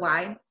don't know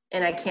why,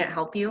 and I can't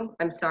help you.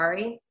 I'm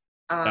sorry.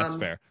 That's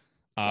fair.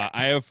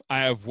 Yeah. I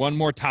have one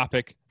more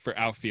topic for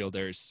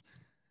outfielders.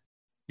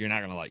 You're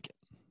not gonna like it.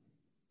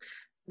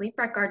 Leave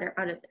Brett Gardner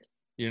out of this.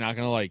 You're not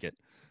gonna like it.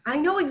 I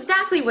know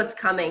exactly what's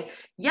coming.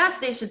 Yes,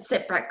 they should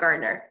sit Brett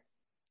Gardner.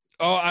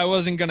 Oh, I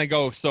wasn't gonna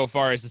go so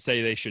far as to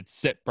say they should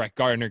sit Brett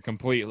Gardner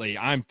completely.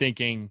 I'm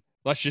thinking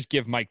let's just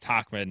give Mike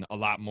Tauchman a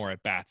lot more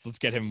at bats. Let's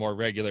get him more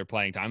regular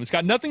playing time. It's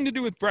got nothing to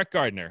do with Brett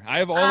Gardner. I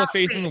have all the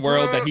faith in the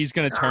world that he's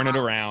going to turn it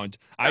around.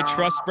 I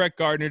trust Brett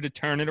Gardner to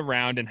turn it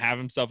around and have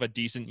himself a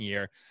decent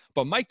year.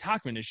 But Mike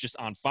Tauchman is just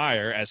on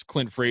fire as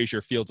Clint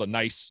Frazier fields a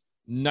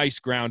nice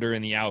grounder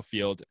in the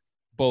outfield,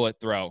 bullet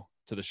throw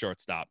to the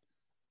shortstop.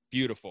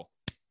 Beautiful.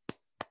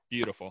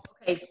 Beautiful.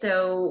 Okay,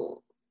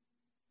 so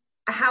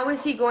how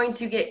is he going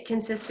to get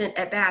consistent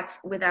at bats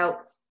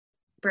without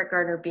Brett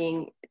Gardner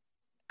being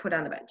put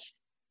on the bench?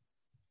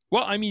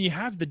 Well, I mean, you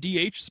have the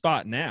DH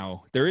spot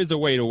now. There is a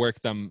way to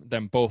work them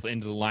both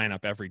into the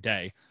lineup every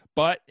day,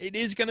 but it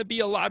is going to be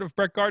a lot of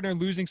Brett Gardner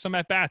losing some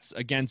at bats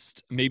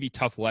against maybe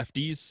tough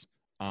lefties,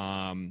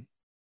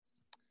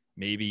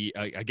 maybe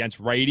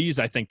against righties.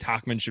 I think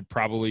Tauchman should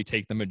probably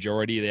take the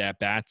majority of the at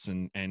bats,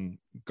 and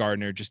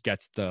Gardner just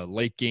gets the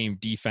late game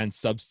defense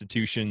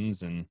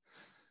substitutions. And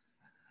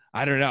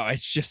I don't know.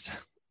 It's just,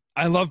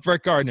 I love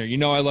Brett Gardner. You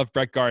know, I love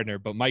Brett Gardner,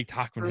 but Mike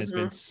Tauchman has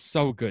been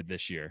so good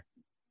this year.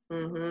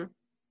 Mm-hmm.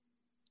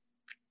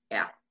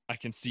 Yeah. I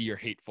can see your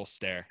hateful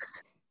stare.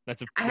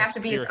 I have to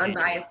be as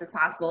unbiased as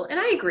possible. And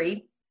I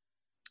agree.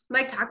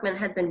 Mike Tauchman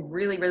has been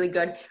really, really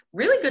good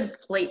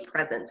plate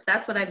presence.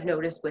 That's what I've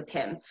noticed with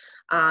him.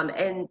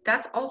 And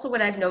that's also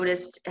what I've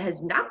noticed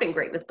has not been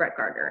great with Brett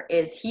Gardner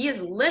is he is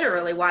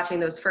literally watching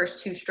those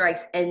first two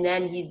strikes and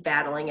then he's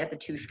battling at the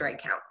 2-strike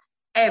count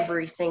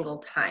every single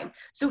time.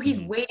 So he's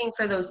waiting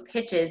for those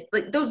pitches.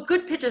 Like those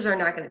good pitches are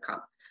not going to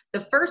come.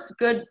 The first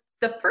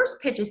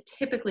pitch is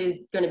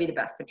typically going to be the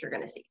best pitch you're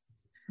going to see.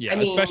 Yeah, I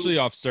mean, especially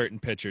off certain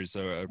pitchers.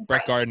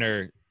 Brett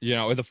Gardner, you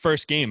know, the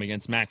first game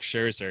against Max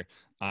Scherzer,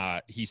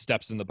 he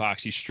steps in the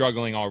box. He's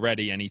struggling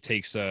already, and he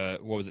takes a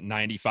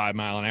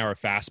 95-mile-an-hour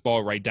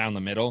fastball right down the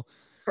middle.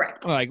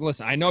 Correct. I'm like,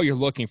 listen, I know you're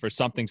looking for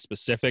something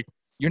specific.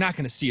 You're not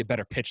going to see a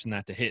better pitch than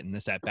that to hit in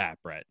this at bat,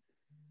 Brett.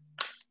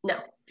 No.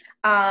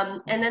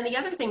 And then the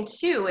other thing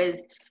too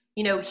is,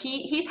 you know,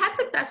 he's had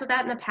success with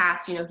that in the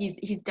past. You know,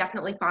 he's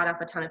definitely fought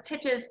off a ton of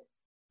pitches.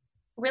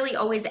 Really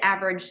always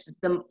averaged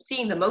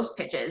seeing the most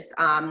pitches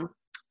on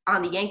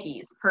the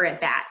Yankees per at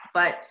bat.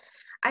 But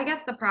I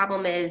guess the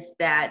problem is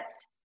that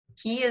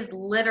he is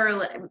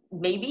literally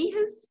maybe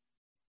his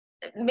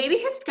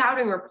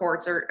scouting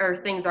reports or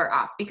things are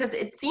off because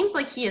it seems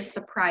like he is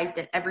surprised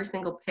at every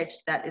single pitch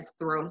that is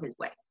thrown his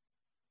way.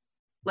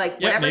 Like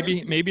yeah,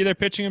 maybe they're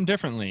pitching him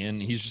differently,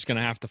 and he's just going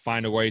to have to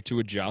find a way to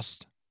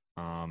adjust.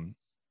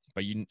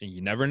 But you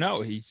never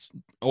know. He's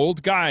an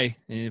old guy.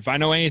 If I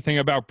know anything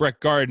about Brett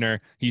Gardner,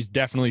 he's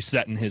definitely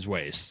set in his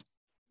ways.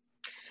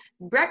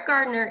 Brett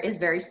Gardner is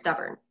very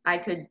stubborn. I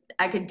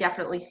could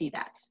definitely see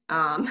that.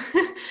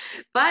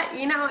 But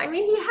you know, I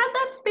mean, he had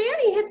that span.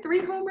 He hit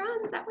 3 home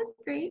runs. That was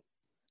great.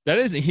 That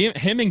is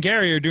him and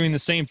Gary are doing the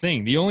same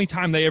thing. The only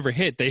time they ever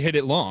hit, they hit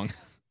it long.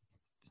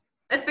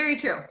 That's very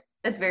true.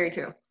 That's very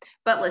true.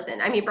 But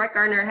listen, I mean, Brett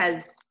Gardner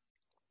has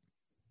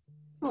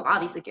Well,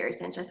 obviously Gary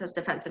Sanchez has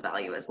defensive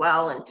value as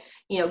well.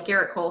 And,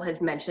 Garrett Cole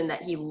has mentioned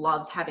that he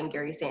loves having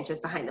Gary Sanchez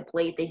behind the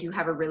plate. They do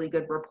have a really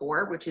good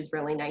rapport, which is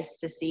really nice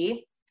to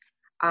see.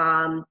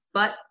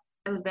 But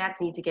those bats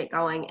need to get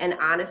going. And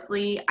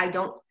honestly, I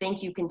don't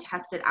think you can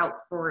test it out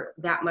for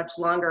that much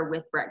longer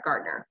with Brett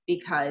Gardner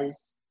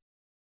because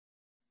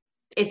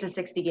it's a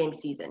 60-game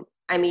season.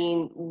 I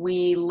mean,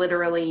 we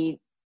literally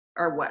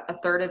are a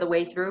third of the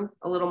way through,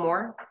 a little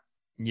more.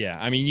 Yeah,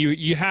 I mean,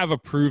 you have a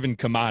proven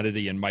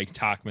commodity in Mike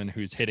Tauchman,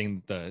 who's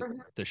hitting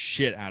the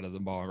shit out of the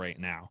ball right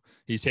now.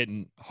 He's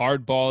hitting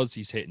hard balls,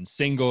 he's hitting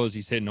singles,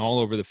 he's hitting all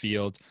over the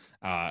field.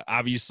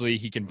 Obviously,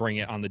 he can bring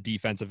it on the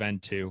defensive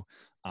end too.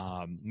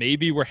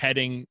 Maybe we're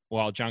heading,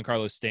 while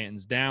Giancarlo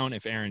Stanton's down,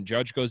 if Aaron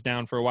Judge goes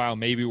down for a while,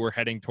 maybe we're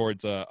heading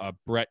towards a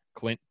Brett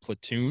Clint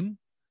platoon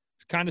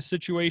kind of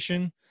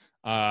situation.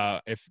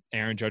 If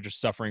Aaron Judge is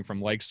suffering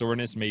from leg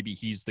soreness, maybe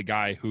he's the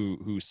guy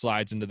who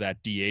slides into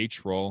that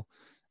DH role.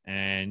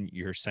 And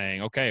you're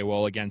saying, okay,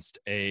 well, against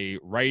a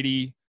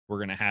righty, we're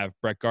going to have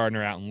Brett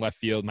Gardner out in left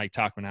field, Mike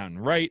Tauchman out in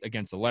right.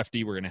 Against a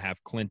lefty, we're going to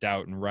have Clint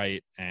out in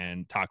right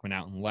and Tauchman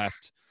out in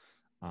left.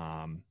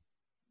 But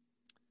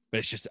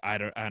it's just, I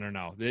don't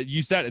know.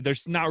 You said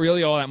there's not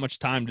really all that much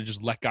time to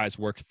just let guys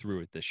work through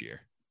it this year.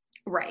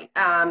 Right.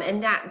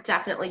 And that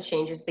definitely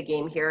changes the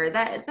game here.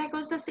 That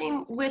goes the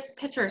same with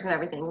pitchers and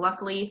everything.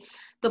 Luckily,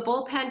 the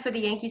bullpen for the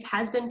Yankees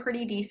has been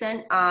pretty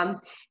decent. I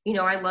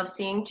love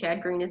seeing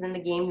Chad Green is in the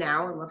game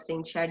now. I love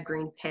seeing Chad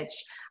Green pitch,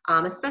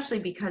 especially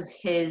because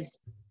his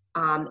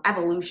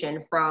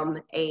evolution from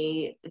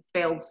a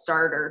failed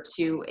starter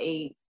to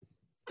a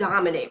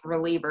dominant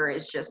reliever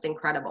is just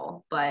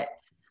incredible. But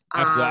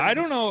absolutely. I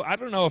don't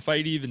know if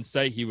I'd even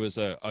say he was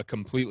a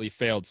completely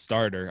failed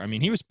starter. I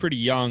mean, he was pretty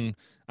young.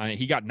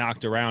 He got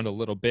knocked around a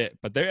little bit,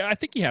 but I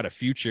think he had a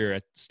future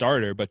at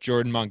starter, but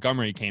Jordan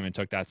Montgomery came and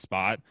took that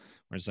spot.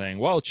 We're saying,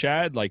 well,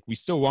 Chad, like, we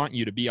still want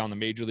you to be on the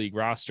major league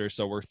roster,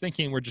 so we're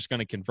thinking we're just going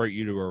to convert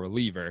you to a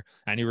reliever.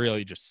 And he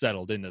really just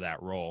settled into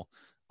that role.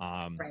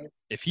 Right.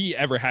 If he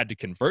ever had to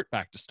convert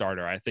back to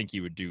starter, I think he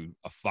would do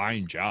a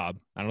fine job.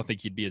 I don't think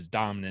he'd be as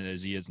dominant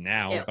as he is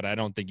now, but I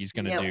don't think he's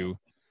going to do.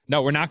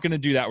 No, we're not going to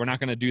do that. We're not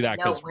going to do that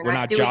because we're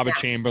not Jabba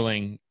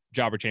Chamberlaining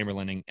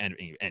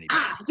anybody.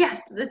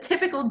 Yes, the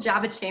typical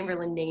Jabba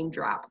Chamberlain name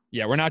drop.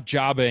 Yeah, we're not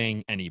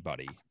jobbaing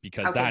anybody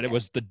because it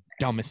was the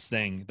dumbest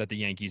thing that the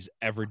Yankees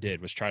ever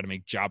did was try to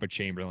make Jabba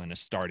Chamberlain a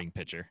starting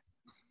pitcher.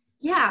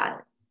 Yeah.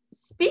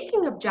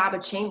 Speaking of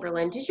Jabba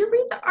Chamberlain, did you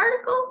read the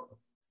article?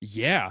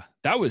 Yeah,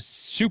 that was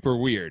super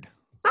weird.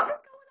 Something's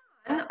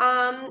going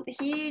on.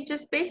 He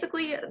just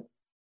basically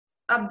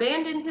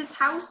abandoned his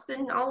house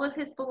and all of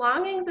his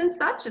belongings and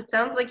such. It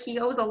sounds like he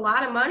owes a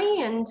lot of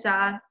money and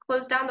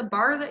closed down the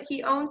bar that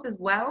he owns as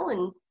well.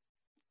 And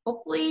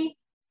hopefully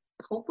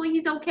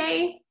he's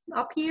okay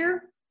up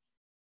here.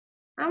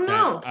 I don't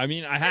know. I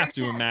mean, I have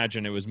to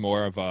imagine it was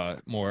more of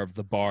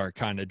the bar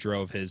kind of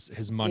drove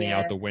his money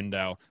out the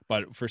window.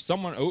 But for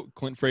someone,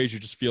 Clint Frazier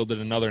just fielded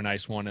another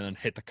nice one and then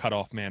hit the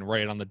cutoff man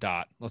right on the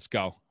dot. Let's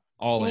go.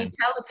 All in. Can you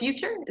tell the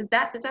future? Is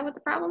that what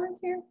the problem is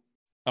here?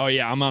 Oh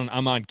yeah, I'm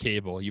on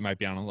cable. You might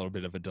be on a little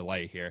bit of a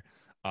delay here.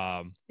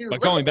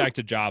 But going back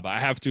to Jabba, I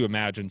have to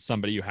imagine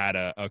somebody who had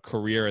a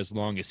career as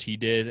long as he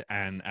did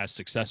and as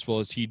successful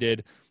as he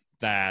did,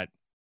 that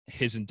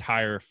his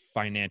entire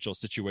financial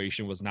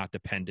situation was not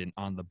dependent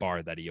on the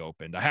bar that he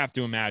opened. I have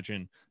to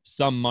imagine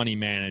some money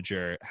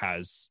manager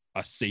has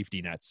a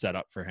safety net set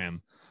up for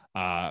him.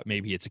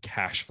 Maybe it's a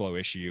cash flow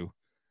issue,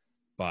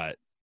 but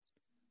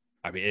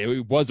I mean,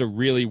 it was a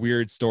really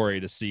weird story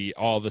to see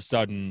all of a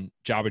sudden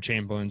Jabba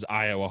Chamberlain's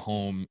Iowa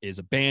home is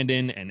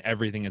abandoned and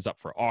everything is up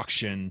for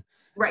auction.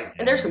 Right.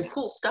 And there's some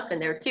cool stuff in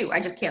there too. I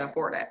just can't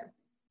afford it.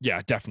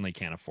 Yeah, definitely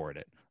can't afford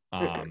it.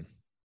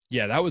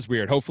 Yeah, that was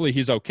weird. Hopefully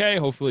he's okay.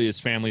 Hopefully his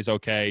family's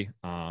okay.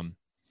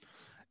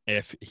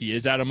 If he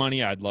is out of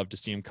money, I'd love to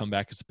see him come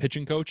back as a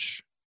pitching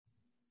coach.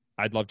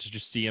 I'd love to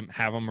just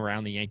have him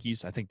around the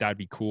Yankees. I think that'd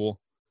be cool.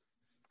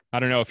 I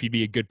don't know if he'd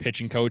be a good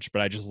pitching coach,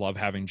 but I just love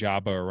having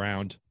Jabba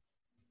around.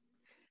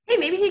 Hey,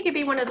 maybe he could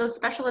be one of those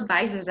special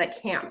advisors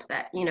at camp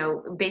that,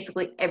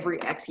 basically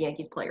every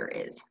ex-Yankees player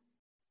is.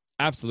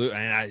 Absolutely.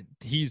 And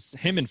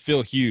him and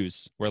Phil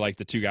Hughes were like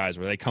the two guys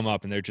where they come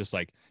up and they're just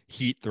like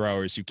heat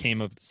throwers who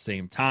came up at the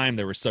same time.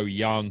 They were so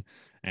young.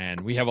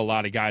 And we have a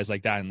lot of guys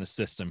like that in the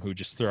system who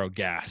just throw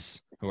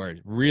gas, who are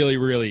really,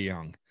 really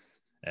young.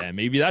 And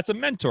maybe that's a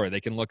mentor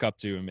they can look up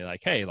to and be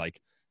like, hey, like,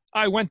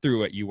 I went through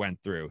what you went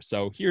through,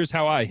 so here's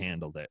how I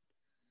handled it.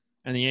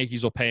 And the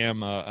Yankees will pay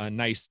him a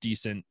nice,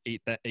 decent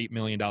 $8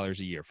 million a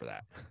year for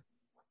that.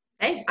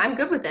 Hey, I'm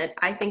good with it.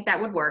 I think that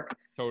would work.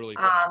 Totally.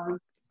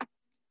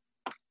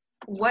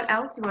 What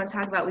else do you want to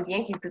talk about with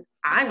Yankees? Because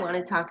I want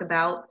to talk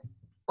about,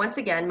 once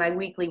again, my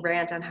weekly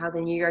rant on how the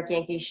New York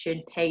Yankees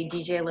should pay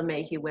DJ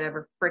LeMahieu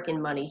whatever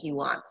freaking money he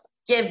wants.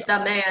 Give the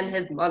man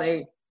his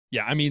money.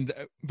 Yeah, I mean,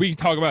 we can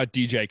talk about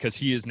DJ because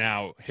he is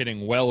now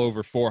hitting well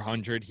over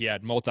 400. He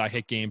had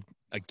multi-hit game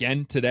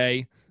again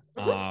today.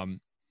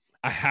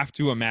 I have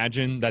to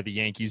imagine that the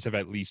Yankees have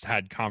at least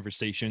had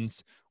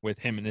conversations with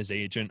him and his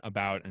agent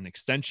about an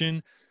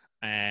extension.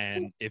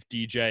 And if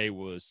DJ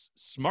was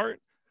smart,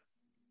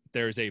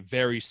 there's a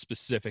very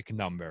specific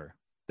number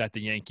that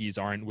the Yankees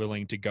aren't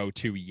willing to go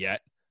to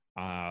yet.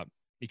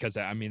 Because,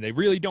 I mean, they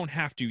really don't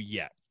have to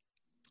yet.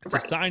 To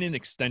Right. sign an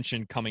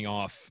extension coming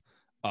off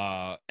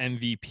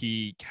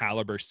MVP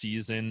caliber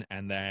season,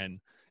 and then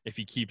if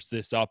he keeps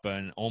this up,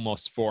 an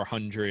almost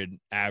 400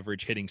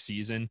 average hitting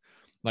season,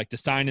 like to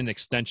sign an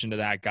extension to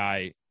that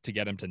guy to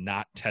get him to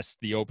not test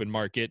the open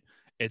market,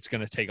 it's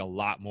going to take a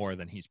lot more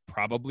than he's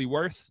probably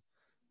worth.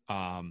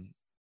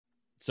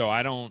 So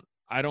I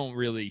don't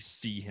really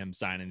see him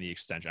signing the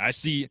extension. I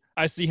see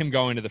him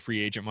going to the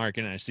free agent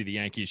market, and I see the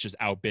Yankees just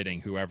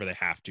outbidding whoever they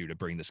have to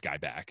bring this guy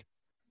back.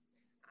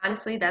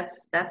 Honestly,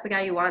 that's the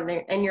guy you want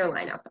in your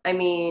lineup. I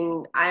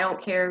mean, I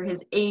don't care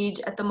his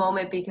age at the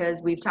moment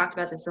because we've talked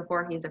about this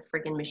before. He's a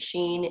freaking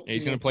machine. And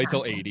he's going to play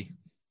till 80.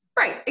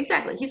 Right,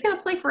 exactly. He's going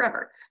to play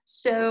forever.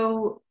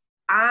 So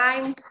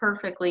I'm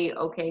perfectly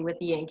okay with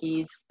the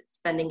Yankees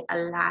spending a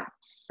lot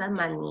of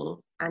money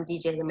on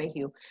DJ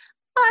LeMahieu.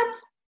 But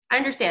I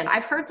understand.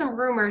 I've heard some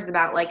rumors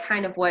about like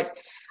kind of what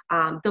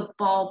the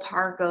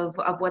ballpark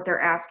of what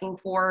they're asking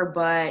for,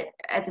 but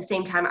at the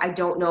same time, I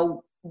don't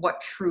know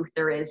what truth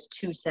there is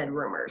to said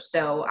rumors.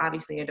 So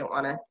obviously I don't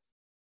want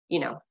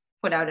to,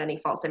 put out any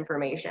false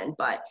information,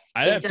 but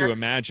I have to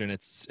imagine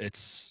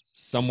it's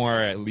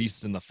somewhere at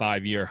least in the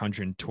 5-year,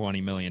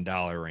 $120 million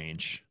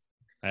range.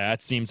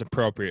 That seems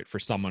appropriate for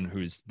someone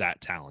who's that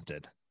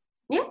talented.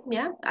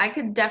 Yeah, I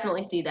could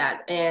definitely see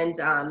that. And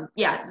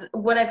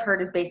what I've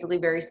heard is basically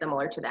very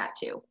similar to that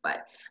too.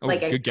 But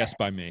good guess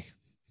by me.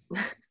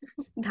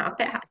 Not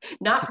bad.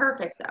 Not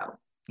perfect though.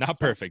 Not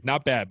perfect.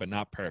 Not bad, but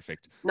not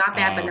perfect. Not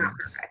bad, but not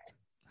perfect.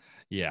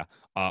 Yeah.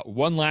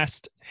 One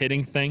last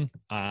hitting thing.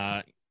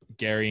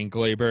 Gary and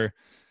Gleyber.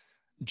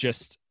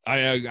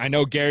 I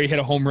know Gary hit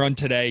a home run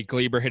today.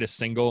 Gleyber hit a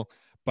single,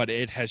 but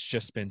it has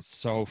just been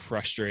so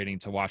frustrating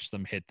to watch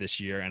them hit this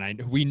year.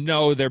 And we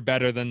know they're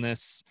better than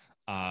this.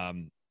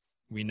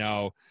 We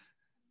know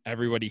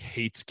everybody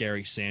hates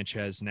Gary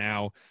Sanchez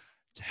now.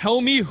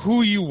 Tell me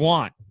who you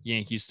want,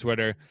 Yankees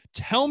Twitter.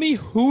 Tell me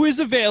who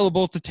is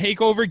available to take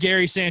over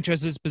Gary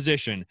Sanchez's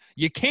position.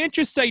 You can't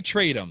just say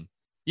trade him.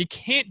 You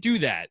can't do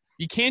that.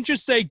 You can't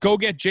just say go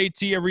get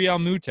JT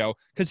Realmuto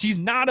because he's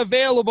not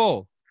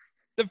available.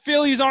 The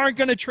Phillies aren't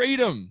going to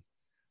trade him.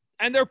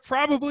 And they're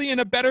probably in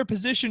a better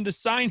position to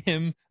sign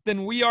him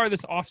than we are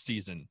this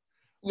offseason.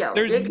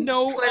 There's Yankees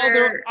no Twitter,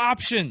 other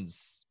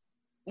options.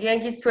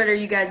 Yankees Twitter,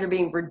 you guys are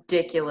being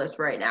ridiculous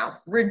right now.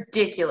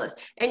 Ridiculous.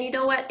 And you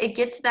know what? It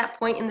gets to that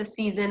point in the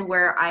season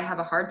where I have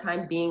a hard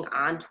time being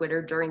on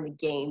Twitter during the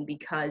game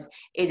because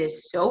it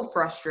is so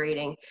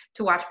frustrating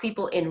to watch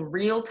people in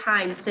real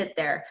time sit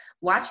there,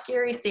 watch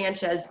Gary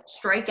Sanchez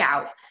strike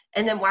out,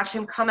 and then watch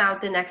him come out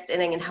the next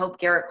inning and help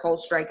Garrett Cole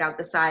strike out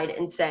the side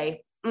and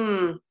say,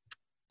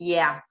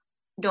 yeah,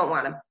 don't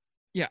want him.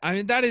 Yeah, I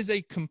mean, that is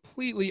a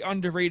completely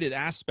underrated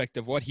aspect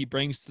of what he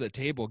brings to the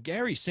table.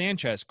 Gary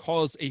Sanchez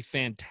calls a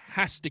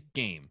fantastic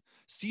game.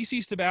 CC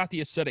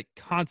Sabathia said it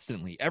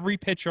constantly. Every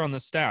pitcher on the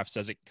staff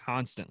says it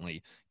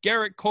constantly.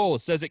 Garrett Cole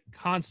says it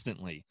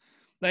constantly.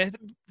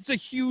 It's a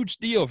huge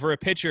deal for a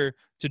pitcher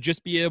to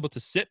just be able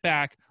to sit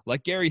back,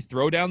 let Gary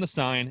throw down the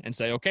sign and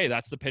say, okay,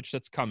 that's the pitch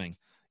that's coming.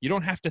 You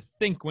don't have to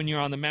think when you're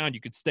on the mound.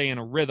 You could stay in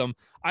a rhythm.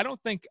 I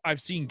don't think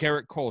I've seen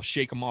Garrett Cole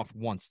shake him off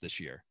once this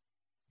year.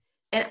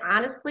 And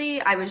honestly,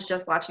 I was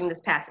just watching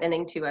this past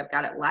inning too. I've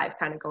got it live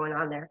kind of going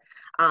on there.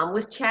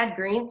 With Chad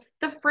Green,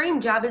 the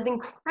frame job is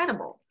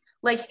incredible.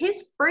 Like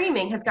his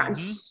framing has gotten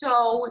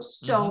so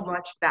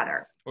much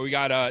better. Well, we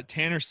got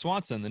Tanner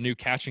Swanson, the new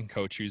catching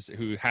coach,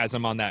 who has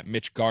him on that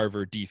Mitch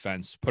Garver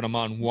defense. Put him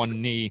on one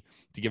knee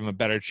to give him a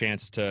better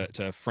chance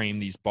to frame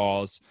these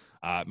balls.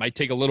 Might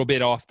take a little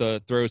bit off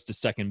the throws to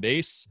second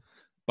base,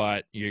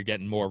 but you're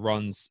getting more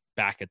runs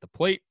back at the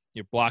plate.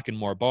 You're blocking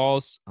more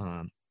balls.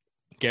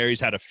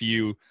 Gary's had a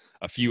few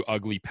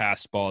ugly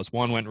pass balls.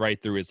 One went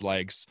right through his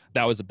legs.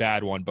 That was a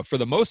bad one. But for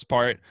the most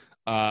part,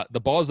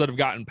 the balls that have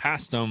gotten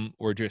past him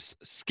were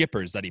just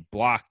skippers that he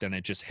blocked, and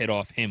it just hit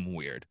off him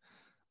weird.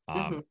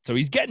 So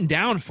he's getting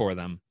down for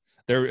them.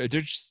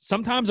 There's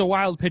sometimes a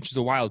wild pitch is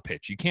a wild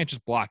pitch. You can't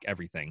just block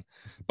everything.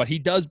 But he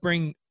does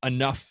bring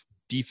enough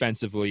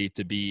defensively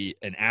to be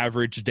an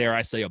average, dare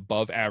I say,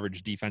 above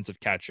average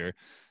defensive catcher.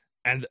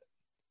 And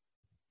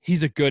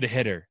he's a good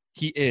hitter.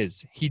 He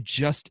is. He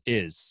just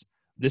is.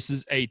 This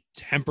is a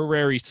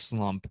temporary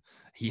slump.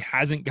 He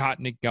hasn't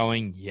gotten it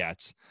going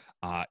yet.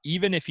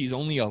 Even if he's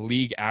only a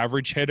league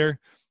average hitter,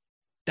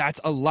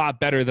 that's a lot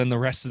better than the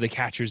rest of the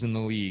catchers in the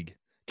league.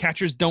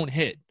 Catchers don't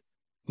hit.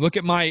 Look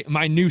at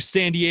my new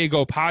San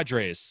Diego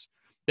Padres.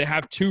 They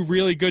have two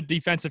really good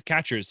defensive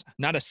catchers.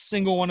 Not a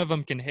single one of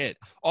them can hit.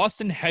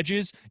 Austin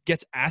Hedges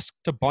gets asked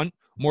to bunt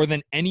more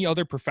than any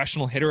other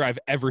professional hitter I've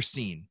ever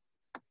seen.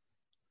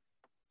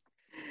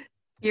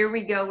 Here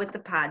we go with the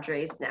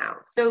Padres now.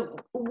 So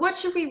what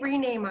should we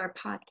rename our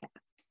podcast?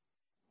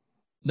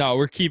 No,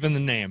 we're keeping the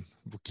name.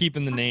 We're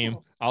keeping the name.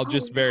 I'll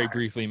just very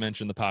briefly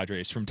mention the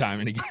Padres from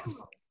time and again.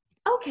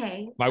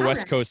 Okay. My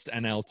West Coast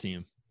NL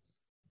team.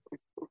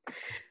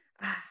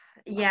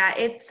 Yeah,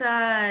 it's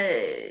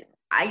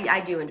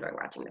I do enjoy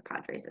watching the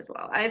Padres as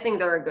well. I think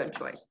they're a good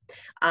choice.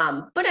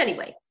 But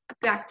anyway,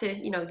 back to,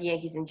 the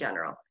Yankees in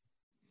general.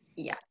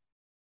 Yeah.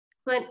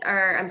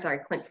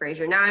 Clint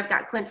Frazier. Now I've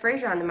got Clint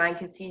Frazier on the mind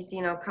because he's,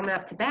 coming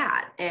up to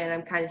bat, and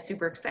I'm kind of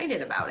super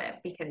excited about it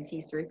because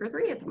he's 3 for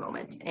 3 at the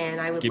moment, and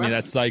I would Give me love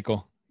that to.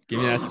 cycle. Give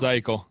me that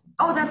cycle.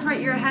 Oh, that's right,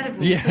 you're ahead of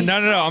me. Yeah, Please. no.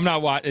 I'm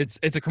not. It's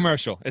a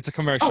commercial. It's a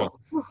commercial.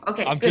 Oh,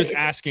 okay, I'm good. just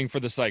asking for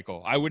the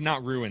cycle. I would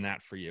not ruin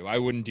that for you. I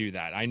wouldn't do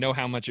that. I know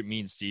how much it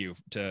means to you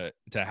to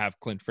have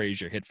Clint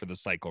Frazier hit for the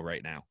cycle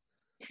right now.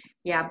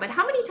 Yeah, but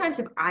how many times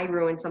have I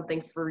ruined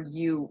something for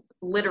you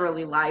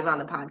literally live on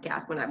the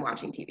podcast when I'm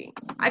watching TV?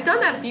 I've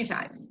done that a few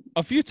times.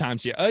 A few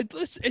times, yeah.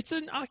 It's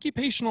an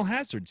occupational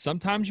hazard.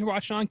 Sometimes you're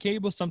watching on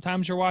cable.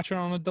 Sometimes you're watching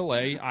on a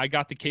delay. I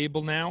got the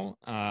cable now.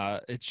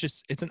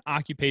 It's an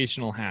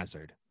occupational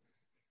hazard.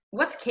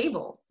 What's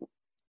cable?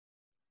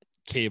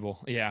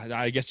 Cable. Yeah,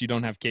 I guess you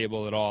don't have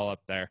cable at all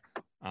up there.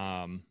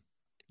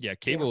 Yeah,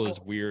 cable is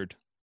weird.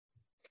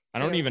 I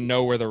don't even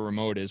know where the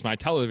remote is. My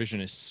television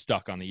is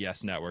stuck on the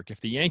Yes Network.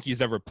 If the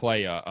Yankees ever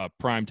play a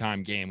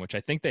primetime game, which I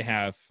think they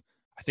have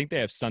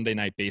Sunday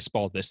Night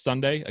Baseball this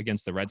Sunday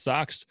against the Red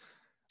Sox.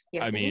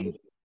 Yes, I mean,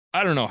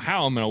 I don't know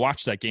how I'm going to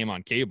watch that game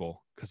on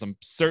cable because I'm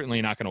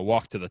certainly not going to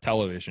walk to the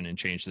television and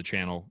change the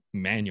channel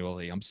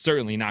manually. I'm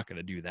certainly not going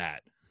to do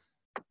that.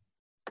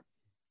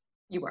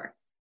 You are.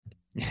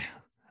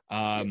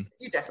 Yeah.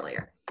 You definitely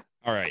are.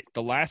 All right.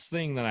 The last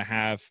thing that I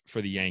have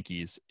for the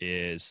Yankees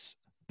is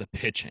the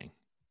pitching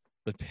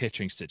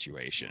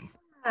situation,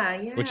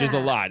 which is a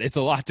lot. It's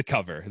a lot to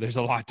cover. There's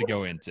a lot to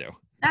go into.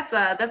 That's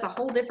a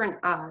whole different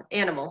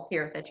animal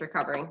here that you're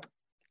covering.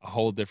 A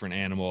whole different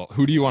animal.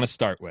 Who do you want to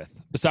start with?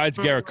 Besides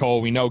Garrett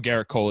Cole, we know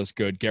Garrett Cole is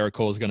good. Garrett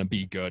Cole is going to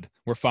be good.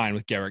 We're fine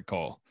with Garrett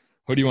Cole.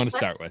 Who do you want to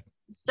start with?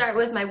 Start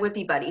with my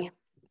whippy buddy.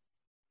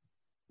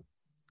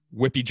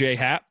 Whippy J.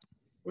 Happ?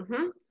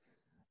 Mm-hmm.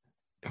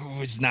 Oh,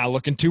 he's not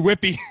looking too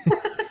whippy.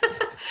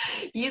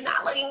 He's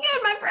not looking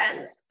good, my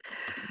friends.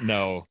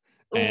 No.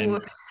 And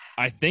Ooh.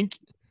 I think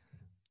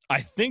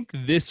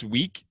this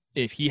week,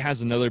 if he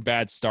has another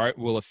bad start,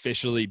 we'll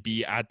officially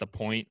be at the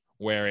point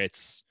where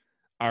it's,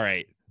 all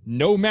right,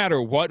 no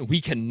matter what, we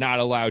cannot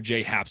allow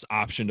J. Happ's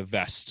option to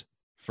vest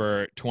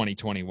for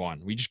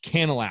 2021. We just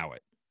can't allow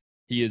it.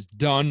 He is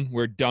done.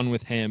 We're done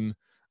with him.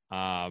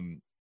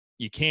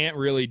 You can't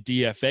really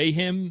DFA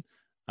him.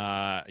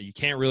 You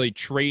can't really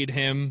trade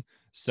him.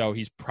 So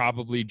he's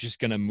probably just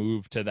going to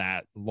move to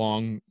that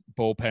long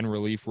bullpen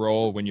relief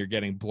role when you're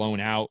getting blown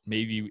out.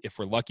 Maybe if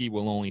we're lucky,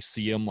 we'll only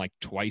see him like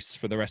twice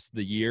for the rest of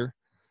the year.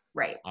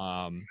 Right.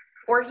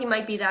 Or he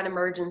might be that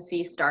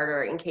emergency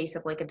starter in case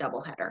of like a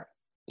doubleheader.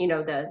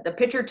 The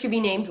pitcher to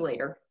be named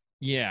later.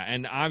 Yeah,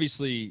 and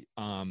obviously,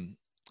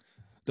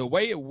 the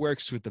way it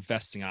works with the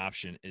vesting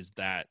option is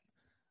that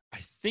I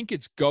think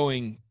it's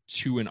going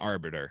to an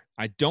arbiter.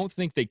 I don't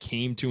think they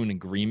came to an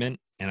agreement,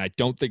 and I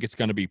don't think it's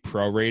going to be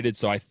prorated.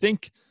 So I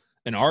think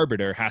an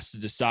arbiter has to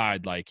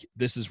decide, like,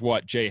 this is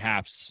what J.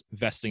 Happ's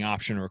vesting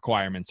option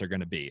requirements are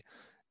going to be.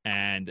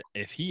 And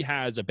if he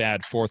has a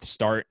bad fourth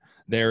start,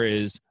 there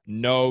is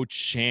no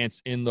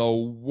chance in the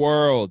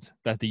world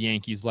that the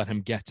Yankees let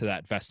him get to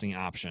that vesting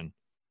option.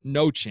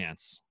 No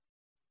chance.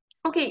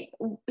 Okay,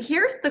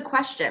 here's the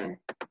question.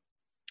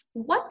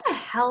 What the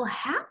hell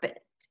happened?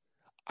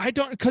 I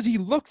don't, because he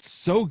looked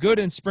so good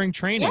in spring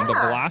training. Yeah. The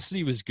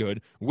velocity was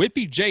good.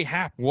 Whippy J.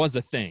 Happ was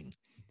a thing.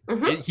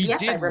 Mm-hmm. He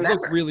did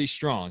look really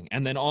strong.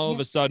 And then all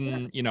of a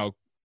sudden,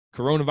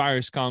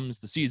 coronavirus comes,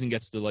 the season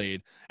gets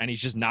delayed, and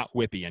he's just not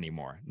Whippy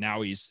anymore.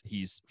 Now he's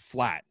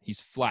flat. He's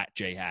flat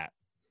J. Happ.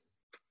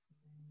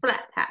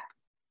 Flat Happ.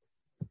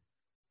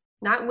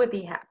 Not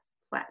Whippy Happ.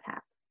 Flat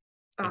Happ.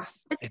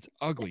 It's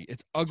ugly.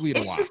 It's ugly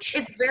to watch.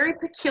 It's very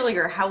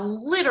peculiar how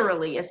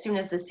literally as soon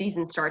as the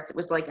season starts, it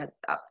was like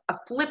a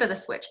flip of the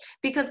switch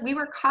because we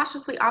were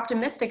cautiously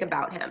optimistic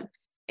about him.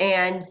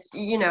 And,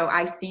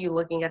 I see you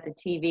looking at the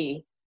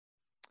TV.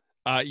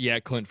 Yeah,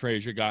 Clint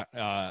Frazier got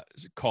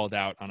called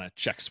out on a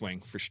check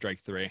swing for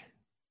strike 3.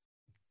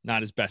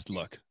 Not his best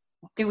look.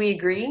 Do we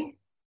agree?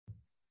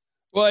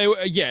 Well,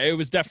 it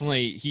was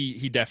definitely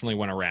he definitely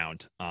went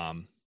around.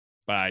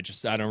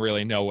 But I don't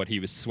really know what he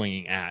was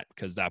swinging at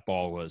because that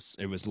ball was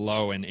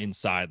low and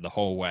inside the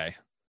whole way.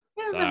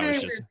 So that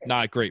was just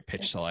not a great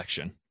pitch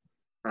selection.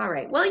 All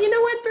right. Well, you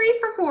know what? 3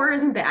 for 4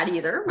 isn't bad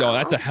either. No,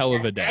 that's a hell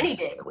of a day. Any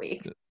day of the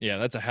week. Yeah,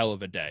 that's a hell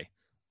of a day.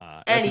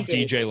 That's a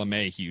DJ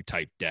LeMahieu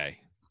type day.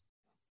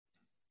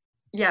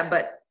 Yeah,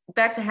 but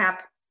back to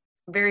Happ,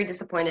 very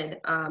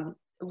disappointed.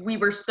 We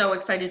were so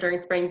excited during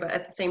spring, but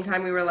at the same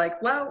time we were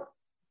like, well,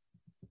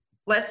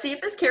 let's see if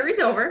this carries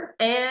over,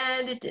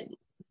 and it didn't.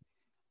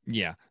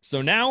 Yeah.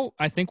 So now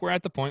I think we're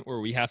at the point where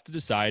we have to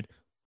decide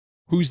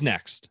who's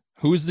next.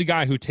 Who's the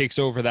guy who takes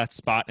over that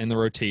spot in the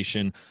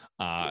rotation?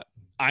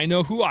 I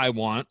know who I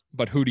want,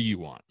 but who do you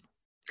want?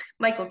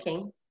 Michael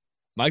King.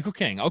 Michael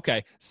King.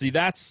 Okay. See,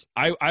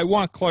 I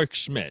want Clarke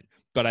Schmidt,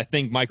 but I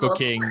think Michael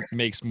King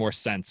makes more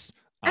sense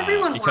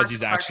Everyone because wants he's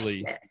Clark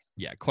actually, Schmidt.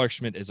 yeah, Clark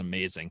Schmidt is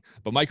amazing.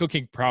 But Michael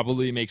King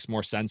probably makes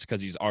more sense because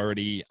he's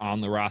already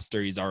on the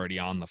roster. He's already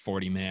on the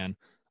 40-man.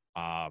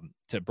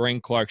 To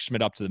bring Clark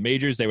Schmidt up to the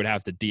majors, they would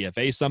have to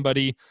DFA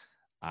somebody.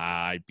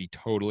 I'd be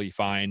totally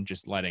fine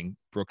just letting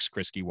Brooks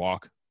Kriske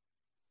walk.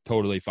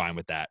 Totally fine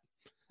with that.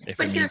 If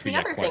But it here's means we the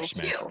get other Clark thing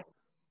Schmidt. too,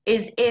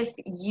 is if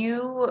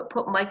you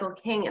put Michael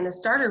King in the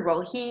starter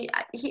role, he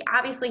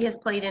obviously has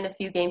played in a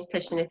few games,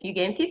 pitched in a few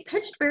games. He's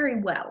pitched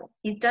very well.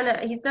 He's done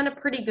a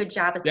pretty good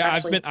job, Yeah,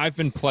 especially. I've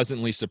been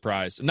pleasantly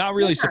surprised. Not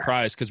really Yeah,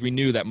 surprised because we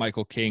knew that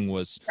Michael King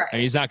was, and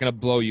right. he's not going to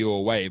blow you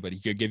away, but he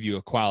could give you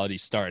a quality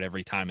start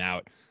every time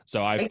out.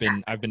 So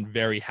Exactly. I've been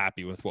very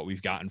happy with what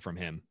we've gotten from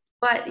him.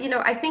 But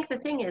I think the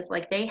thing is,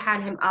 like, they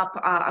had him up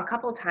a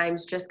couple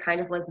times, just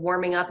kind of like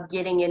warming up,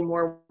 getting in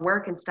more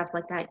work and stuff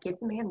like that. Give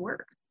the man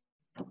work.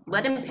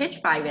 Let him pitch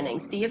 5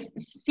 innings.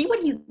 See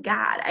what he's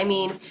got. I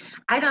mean,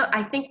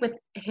 I think with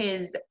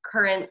his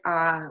current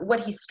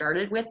what he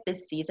started with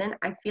this season,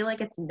 I feel like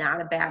it's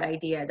not a bad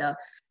idea to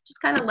just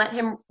kind of let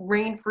him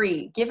reign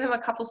free. Give him a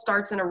couple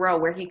starts in a row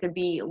where he could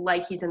be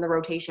like he's in the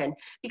rotation.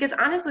 Because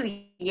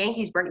honestly, the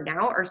Yankees right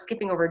now are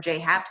skipping over Jay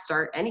Happ's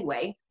start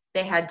anyway.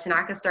 They had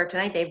Tanaka start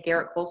tonight. They have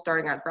Garrett Cole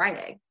starting on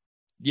Friday.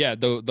 Yeah,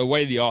 the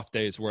way the off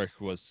days work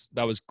was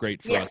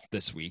great for Yeah, us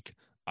this week.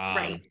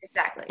 right.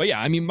 Exactly. But yeah,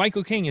 I mean,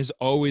 Michael King has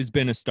always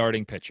been a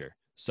starting pitcher. Mhm.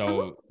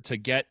 So to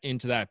get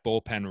into that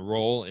bullpen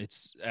role,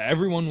 it's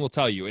everyone will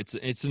tell you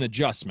it's an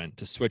adjustment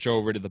to switch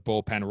over to the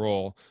bullpen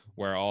role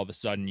where all of a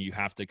sudden you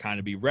have to kind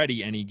of be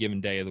ready any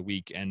given day of the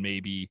week. And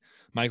maybe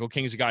Michael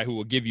King's a guy who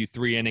will give you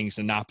 3 innings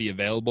and not be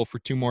available for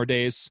 2 more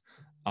days.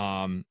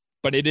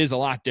 But it is a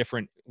lot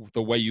different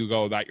the way you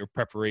go about your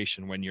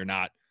preparation when you're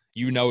not,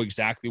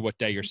 exactly what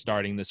day you're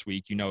starting this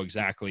week. You know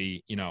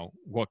exactly,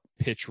 what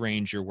pitch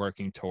range you're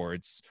working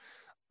towards.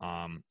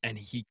 And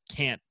he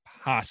can't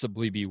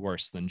possibly be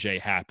worse than Jay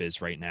Happ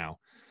is right now.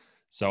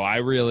 So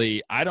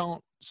I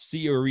don't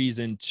see a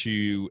reason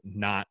to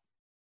not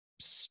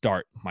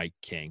start Mike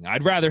King.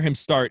 I'd rather him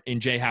start in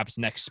Jay Happ's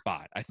next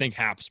spot. I think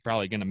Happ's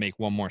probably going to make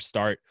one more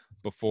start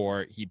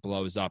before he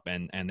blows up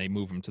and they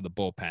move him to the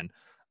bullpen,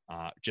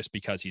 just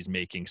because he's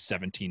making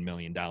 $17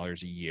 million a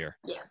year.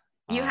 Yeah.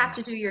 You have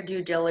to do your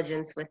due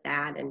diligence with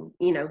that and,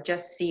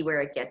 just see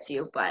where it gets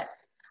you. But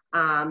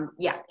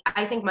yeah,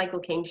 I think Michael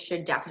King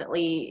should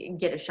definitely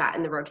get a shot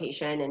in the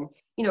rotation and,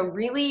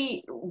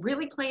 really,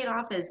 really play it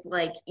off as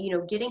like,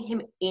 getting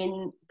him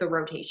in the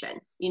rotation,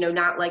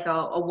 not like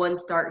a one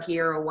start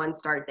here or one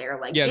start there.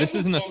 Like, Yeah, get this him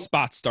isn't a in.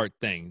 spot start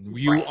thing.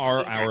 You Right,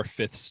 are exactly. our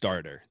 5th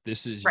starter.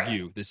 This is Right.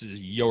 you. This is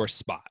your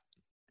spot.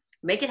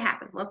 Make it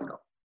happen. Let's go.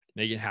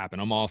 Make it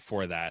happen. I'm all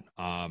for that.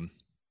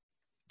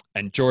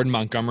 And Jordan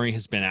Montgomery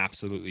has been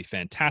absolutely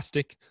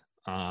fantastic.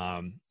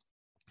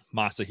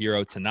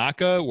 Masahiro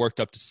Tanaka worked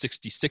up to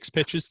 66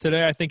 pitches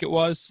today, I think it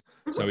was.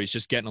 So he's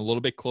just getting a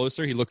little bit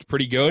closer. He looked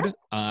pretty good.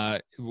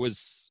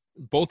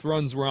 Both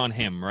runs were on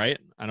him, right?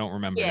 I don't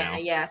remember now.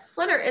 Yeah.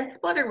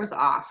 Splitter was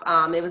off.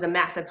 It was a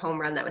massive home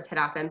run that was hit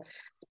off him.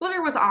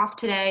 Splitter was off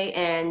today,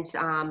 and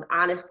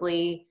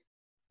honestly,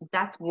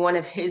 that's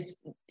his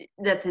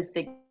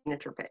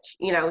signature pitch.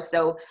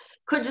 So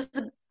could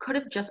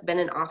have just been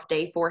an off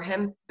day for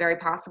him, very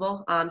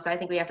possible. So I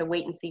think we have to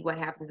wait and see what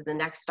happens in the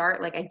next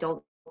start. Like, I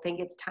don't think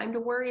it's time to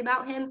worry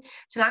about him.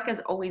 Tanaka's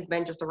always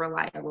been just a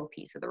reliable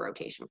piece of the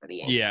rotation for the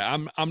Yankees. Yeah,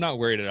 I'm not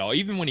worried at all.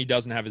 Even when he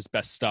doesn't have his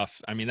best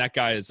stuff. I mean, that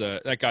guy's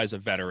a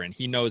veteran.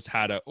 He knows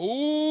how to.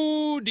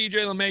 Oh,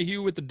 DJ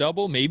LeMahieu with the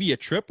double, maybe a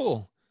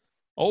triple.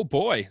 Oh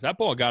boy, that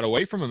ball got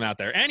away from him out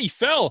there, and he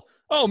fell.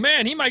 Oh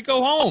man, he might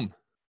go home.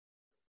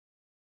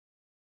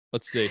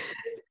 Let's see.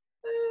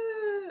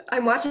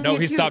 I'm watching. No,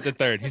 he stopped at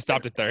third.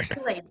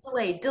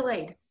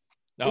 Delayed.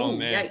 Oh,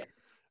 man. Yikes.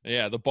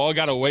 Yeah, the ball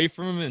got away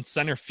from him in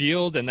center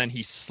field, and then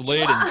he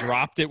slid and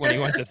dropped it when he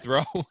went to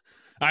throw.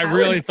 I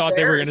really thought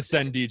they were going to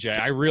send DJ.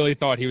 I really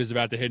thought he was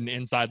about to hit an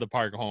inside the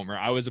park homer.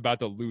 I was about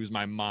to lose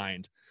my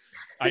mind.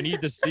 I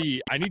need to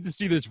see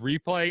this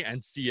replay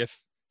and see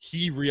if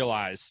he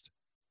realized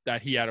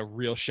that he had a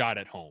real shot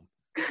at home.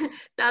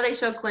 Now they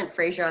show Clint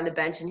Frazier on the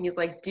bench, and he's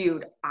like,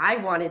 dude, I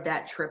wanted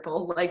that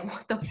triple. Like,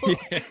 what the fuck?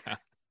 Yeah.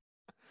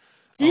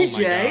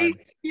 DJ,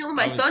 stealing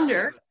my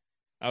thunder.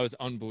 That was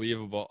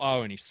unbelievable.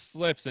 Oh, and he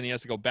slips, and he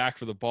has to go back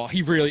for the ball.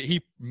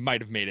 He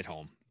might have made it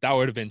home. That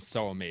would have been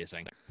so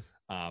amazing.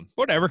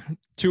 Whatever.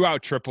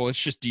 2-out triple.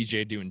 It's just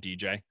DJ doing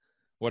DJ.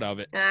 What of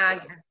it? Yeah.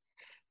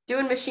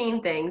 Doing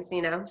machine things,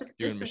 just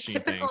doing machine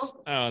typical, things.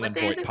 Oh, and then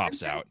Voit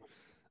pops out.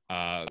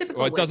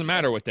 Well, it doesn't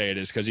matter what day it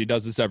is because he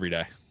does this every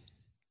day.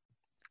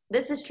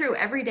 This is true.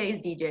 Every day is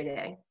DJ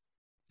day.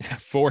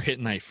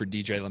 4-hit night for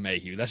DJ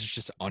LeMahieu. That's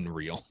just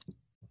unreal.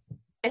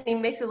 And he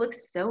makes it look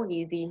so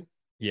easy.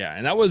 Yeah,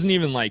 and that wasn't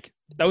even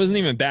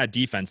bad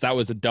defense. That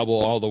was a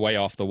double all the way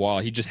off the wall.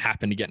 He just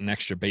happened to get an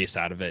extra base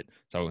out of it.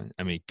 So,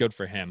 I mean, good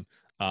for him.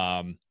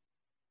 But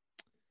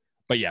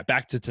yeah,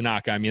 back to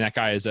Tanaka. I mean, that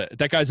guy's a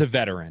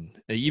veteran.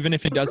 Even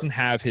if he doesn't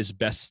have his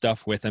best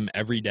stuff with him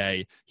every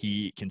day,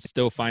 he can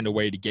still find a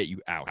way to get you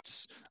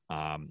outs.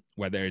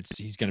 Whether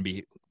he's going to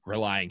be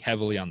relying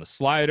heavily on the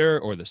slider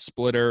or the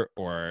splitter,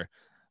 or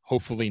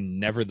hopefully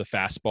never the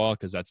fastball,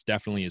 because that's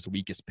definitely his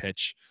weakest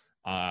pitch.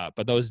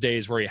 But those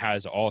days where he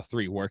has all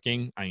three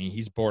working, I mean,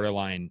 he's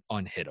borderline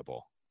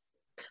unhittable.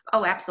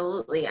 Oh,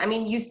 absolutely. I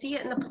mean, you see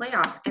it in the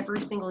playoffs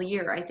every single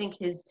year. I think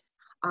his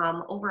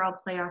overall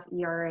playoff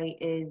ERA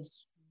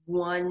is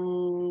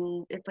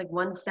it's like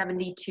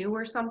 172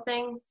 or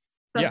something.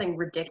 Something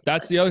ridiculous.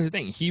 That's the other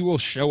thing. He will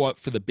show up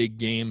for the big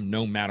game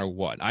no matter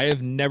what. I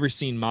have never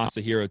seen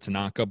Masahiro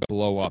Tanaka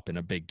blow up in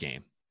a big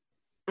game.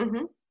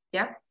 Mm-hmm.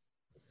 Yeah,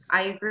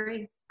 I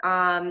agree.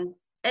 And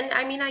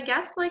I mean, I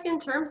guess like in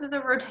terms of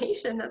the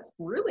rotation, that's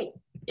really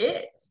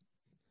it.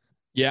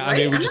 Yeah, right? I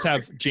mean, we just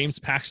have James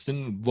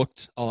Paxton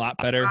looked a lot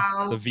better.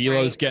 The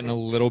velo's getting a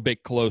little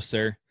bit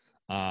closer.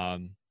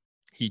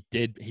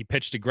 He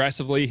pitched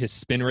aggressively. His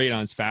spin rate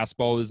on his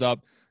fastball was up.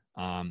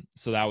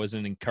 So that was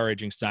an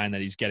encouraging sign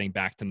that he's getting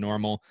back to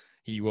normal.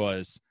 He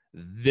was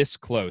this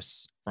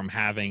close from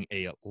having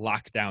a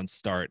lockdown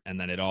start, and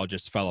then it all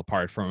just fell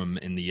apart from him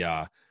in the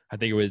I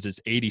think it was his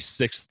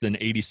 86th and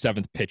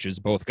 87th pitches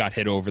both got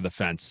hit over the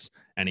fence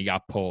and he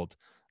got pulled.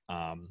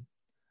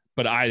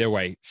 But either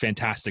way,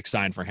 fantastic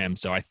sign for him.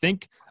 So I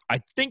think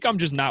I'm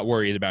just not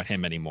worried about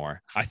him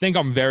anymore. I think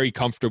I'm very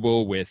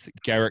comfortable with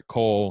Gerrit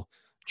Cole,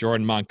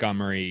 Jordan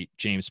Montgomery,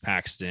 James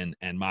Paxton,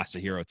 and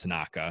Masahiro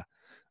Tanaka.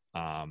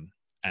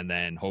 And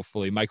then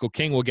hopefully Michael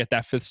King will get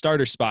that fifth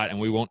starter spot and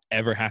we won't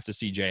ever have to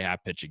see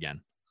J-Happ pitch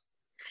again.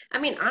 I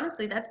mean,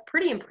 honestly, that's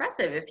pretty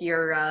impressive if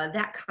you're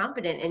that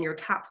confident in your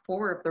top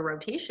four of the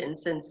rotation,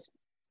 since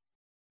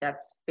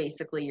that's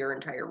basically your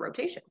entire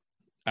rotation.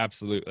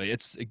 Absolutely.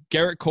 It's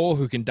Gerrit Cole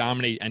who can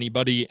dominate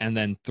anybody, and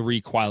then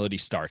 3 quality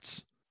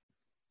starts.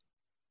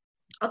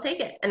 I'll take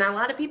it. And a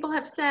lot of people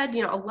have said,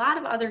 a lot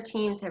of other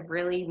teams have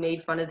really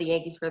made fun of the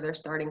Yankees for their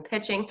starting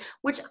pitching,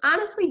 which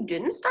honestly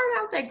didn't start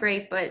out that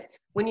great. But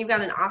when you've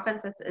got an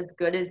offense that's as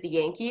good as the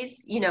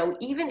Yankees,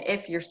 even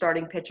if your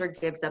starting pitcher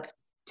gives up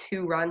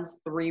 2 runs,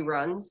 3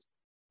 runs,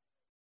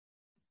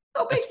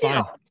 no big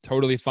deal. Fine.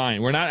 Totally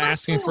fine. We're not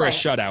asking for a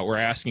shutout. We're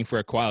asking for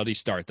a quality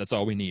start. That's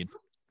all we need.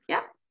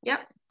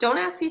 Yep. Don't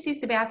ask CC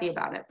Sabathia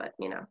about it, but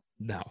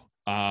No.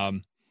 All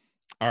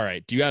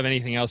right. Do you have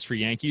anything else for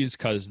Yankees?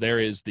 Because there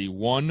is the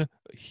one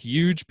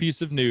huge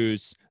piece of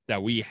news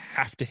that we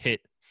have to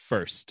hit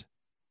first,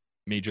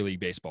 Major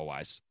League Baseball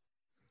wise.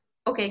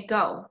 Okay,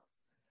 go.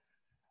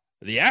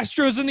 The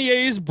Astros and the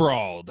A's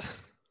brawled.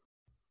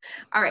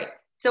 All right.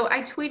 So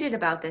I tweeted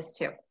about this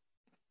too.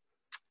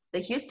 The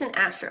Houston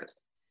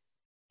Astros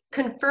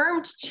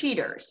confirmed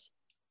cheaters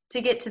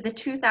to get to the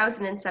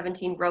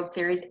 2017 World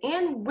Series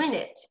and win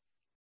it.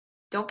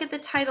 Don't get the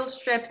title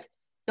stripped.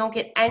 Don't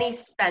get any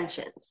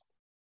suspensions.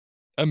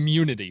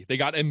 Immunity. They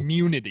got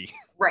immunity.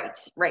 Right.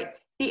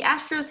 The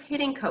Astros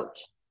hitting coach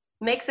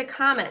makes a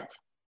comment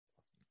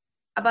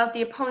about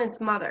the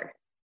opponent's mother.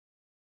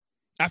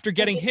 After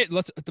getting hit,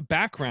 let's at the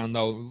background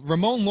though,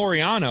 Ramon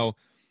Laureano,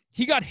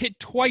 he got hit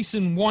twice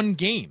in one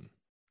game.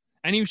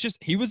 And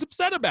he was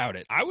upset about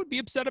it. I would be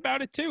upset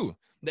about it too.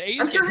 The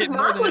A's I'm sure his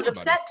mom was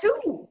upset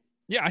too.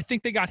 Yeah, I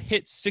think they got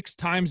hit 6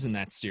 times in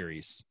that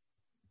series.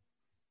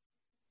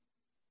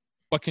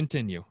 But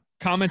continue.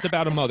 Comment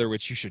about a mother,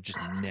 which you should just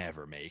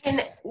never make.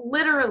 And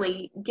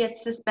literally get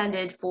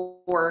suspended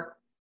for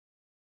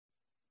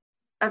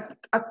a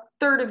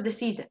third of the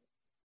season.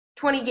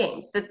 20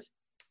 games. That's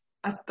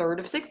a third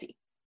of 60.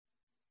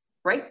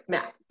 Right?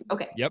 Math.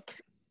 Okay. Yep.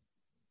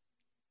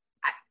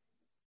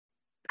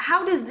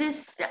 How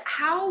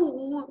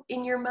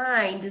in your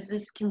mind does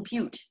this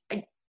compute?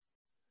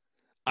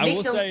 I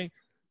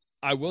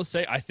will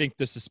say, I think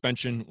the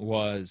suspension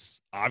was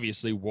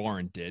obviously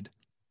warranted.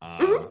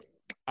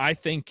 I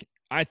think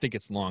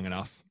it's long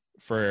enough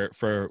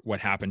for what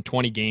happened.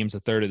 20 games, a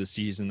third of the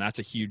season. That's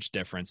a huge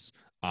difference.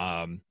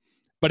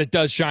 But it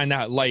does shine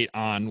that light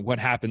on what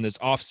happened this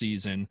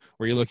offseason,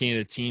 where you're looking at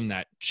a team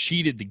that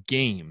cheated the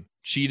game,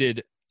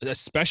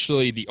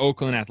 especially the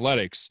Oakland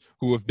Athletics,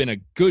 who have been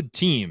a good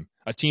team,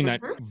 a team that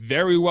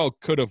very well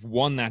could have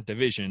won that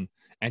division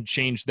and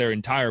changed their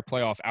entire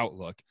playoff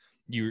outlook.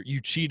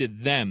 You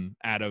cheated them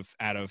out of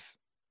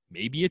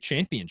maybe a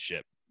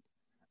championship.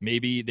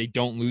 Maybe they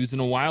don't lose in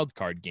a wild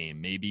card game.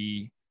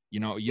 Maybe, you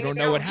don't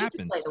know what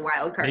happens.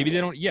 Maybe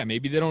they don't. Yeah,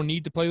 maybe they don't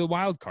need to play the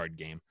wild card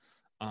game.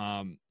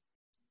 And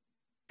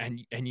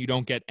you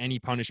don't get any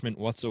punishment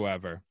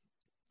whatsoever.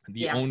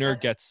 The owner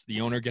gets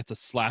a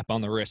slap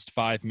on the wrist,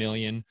 $5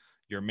 million.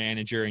 Your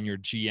manager and your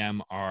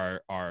GM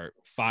are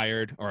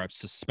fired or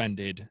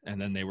suspended,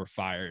 and then they were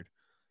fired.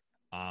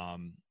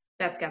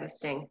 That's gotta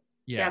sting.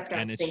 Yeah, that's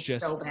gotta sting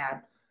just so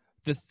bad.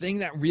 The thing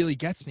that really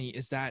gets me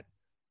is that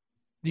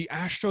the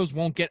Astros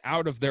won't get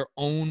out of their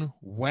own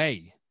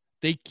way.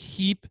 They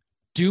keep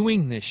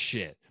doing this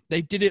shit.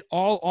 They did it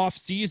all off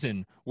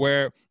season,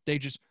 where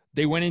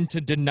they went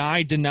into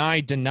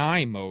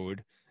deny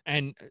mode.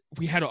 And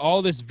we had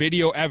all this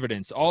video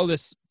evidence, all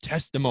this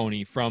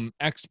testimony from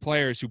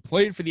ex-players who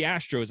played for the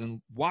Astros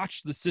and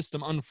watched the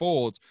system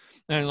unfold.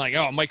 And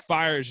Mike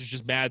Fiers is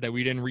just mad that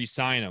we didn't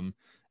re-sign him.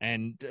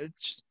 And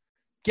just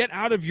get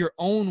out of your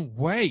own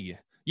way.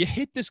 You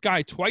hit this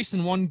guy twice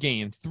in one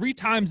game, 3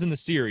 times in the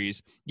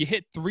series. You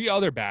hit 3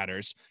 other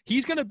batters.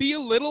 He's going to be a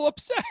little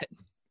upset.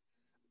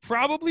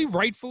 Probably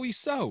rightfully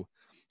so.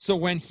 So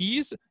when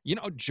he's,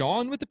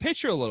 jawing with the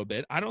pitcher a little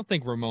bit, I don't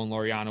think Ramon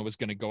Laureano was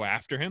going to go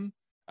after him.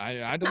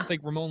 I don't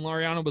think Ramon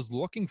Laureano was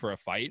looking for a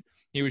fight.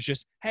 He was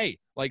just, hey,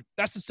 like,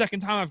 that's the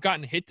second time I've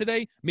gotten hit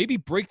today. Maybe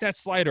break that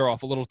slider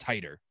off a little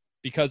tighter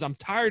because I'm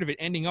tired of it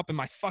ending up in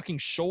my fucking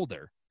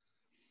shoulder.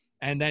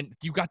 And then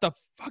you got the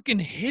fucking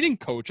hitting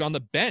coach on the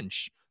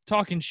bench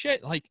talking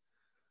shit. Like,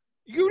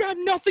 you have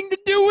nothing to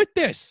do with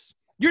this.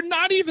 You're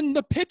not even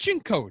the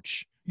pitching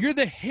coach. You're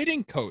the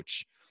hitting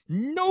coach.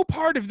 No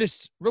part of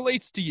this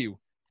relates to you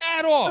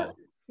at all.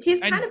 He's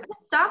kind of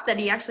pissed off that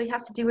he actually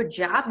has to do a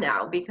job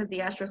now because the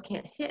Astros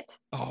can't hit.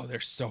 Oh,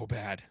 they're so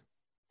bad.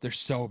 They're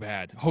so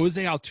bad.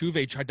 Jose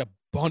Altuve tried to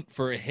bunt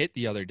for a hit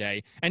the other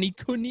day, and he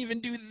couldn't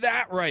even do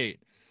that right.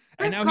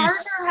 And now Gardner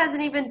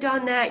hasn't even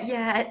done that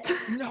yet.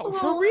 No,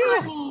 for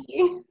real.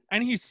 Honey.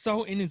 And he's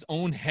so in his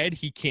own head,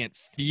 he can't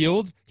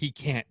field, he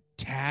can't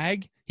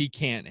tag, he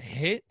can't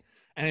hit.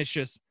 And it's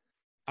just,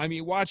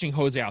 watching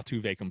Jose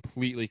Altuve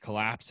completely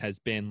collapse has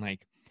been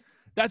like,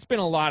 that's been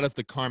a lot of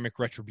the karmic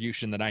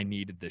retribution that I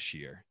needed this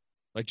year.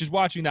 Like, just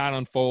watching that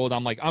unfold,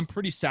 I'm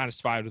pretty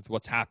satisfied with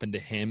what's happened to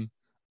him,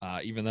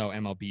 even though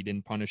MLB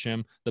didn't punish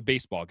him. The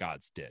baseball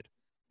gods did.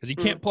 Because he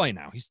can't play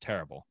now. He's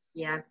terrible.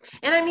 Yeah.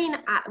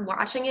 And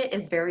watching it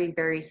is very,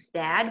 very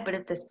sad, but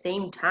at the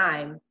same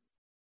time,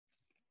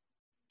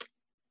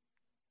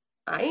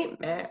 I ain't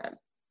mad.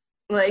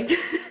 Like,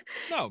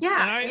 no.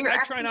 Yeah. And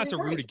I try not to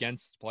root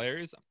against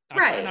players. I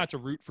try not to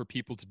root for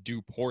people to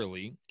do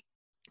poorly.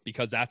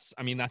 Because that's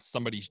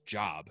somebody's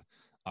job.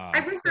 I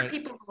root for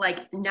people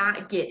to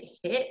not get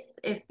hit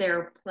if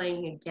they're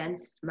playing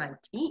against my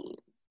team.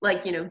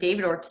 Like,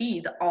 David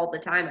Ortiz all the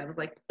time. I was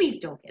like, please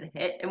don't get a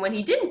hit. And when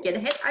he didn't get a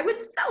hit, I would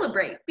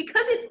celebrate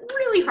because it's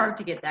really hard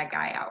to get that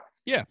guy out.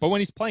 Yeah, but when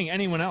he's playing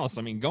anyone else,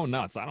 go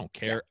nuts. I don't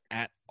care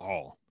at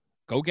all.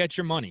 Go get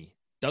your money.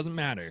 Doesn't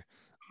matter.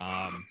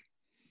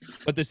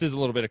 But this is a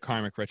little bit of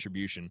karmic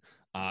retribution.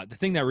 The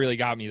thing that really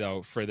got me,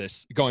 though, for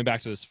this, going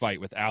back to this fight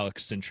with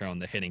Alex Cintrone,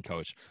 the hitting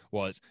coach,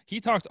 was he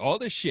talked all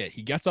this shit.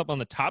 He gets up on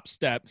the top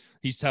step.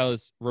 He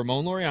tells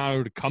Ramon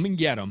Laureano to come and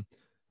get him.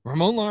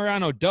 Ramon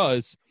Laureano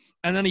does,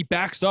 and then he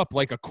backs up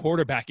like a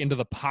quarterback into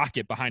the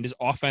pocket behind his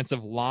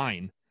offensive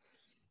line.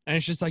 And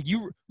it's just like,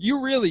 you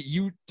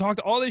talked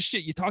all this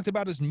shit. You talked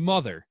about his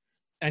mother,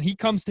 and he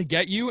comes to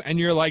get you, and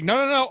you're like,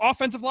 no,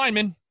 offensive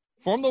lineman,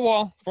 form the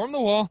wall.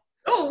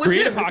 Oh,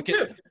 create a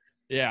pocket.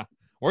 Yeah.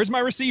 Where's my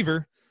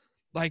receiver?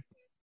 Like,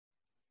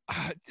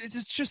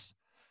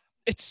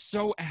 it's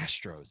so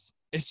Astros.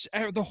 It's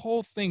the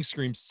whole thing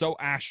screams so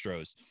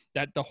Astros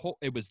that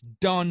it was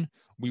done.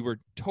 We were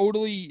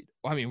totally,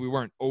 we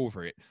weren't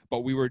over it,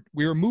 but we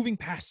were moving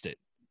past it.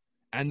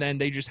 And then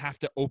they just have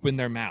to open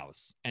their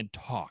mouths and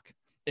talk.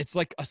 It's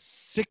like a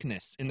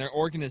sickness in their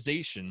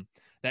organization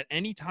that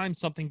anytime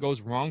something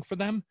goes wrong for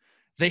them,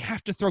 they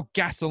have to throw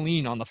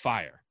gasoline on the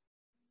fire.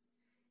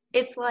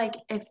 It's like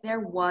if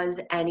there was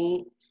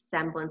any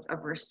semblance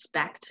of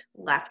respect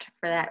left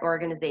for that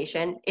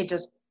organization, it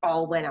just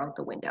all went out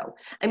the window.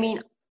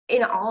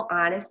 In all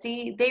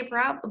honesty,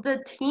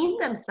 the team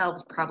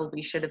themselves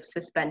probably should have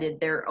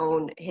suspended their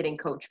own hitting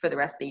coach for the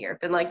rest of the year.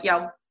 Been like,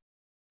 yo,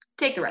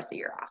 take the rest of the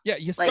year off. Yeah,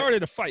 you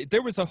started a fight.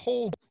 There was a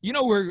whole,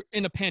 we're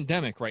in a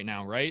pandemic right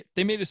now, right?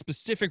 They made a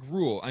specific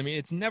rule.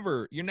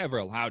 You're never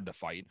allowed to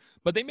fight,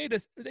 but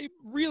they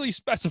really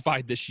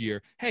specified this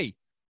year, hey,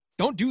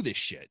 don't do this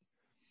shit.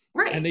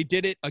 Right. And they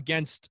did it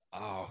against,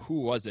 who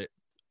was it?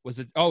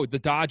 The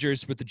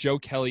Dodgers with the Joe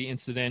Kelly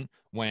incident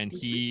when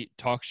he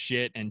talked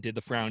shit and did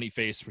the frowny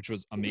face, which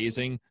was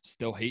amazing.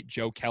 Still hate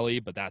Joe Kelly,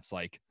 but that's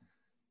like,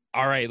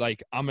 all right,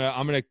 like I'm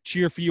gonna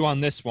cheer for you on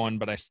this one,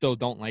 but I still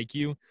don't like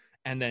you.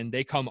 And then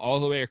they come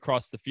all the way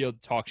across the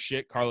field to talk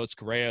shit. Carlos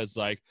Correa is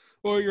like,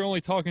 well, you're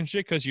only talking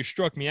shit because you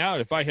struck me out.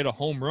 If I hit a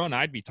home run,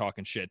 I'd be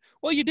talking shit.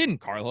 Well, you didn't,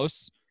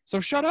 Carlos. So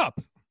shut up.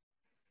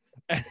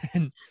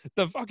 And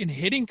the fucking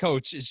hitting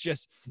coach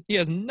he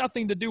has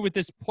nothing to do with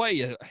this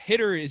play. A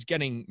hitter is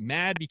getting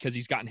mad because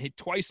he's gotten hit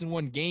twice in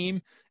one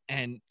game.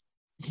 And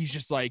he's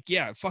just like,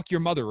 yeah, fuck your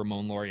mother,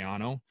 Ramon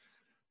Laureano.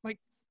 Like,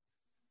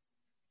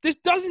 this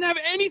doesn't have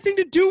anything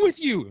to do with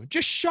you.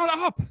 Just shut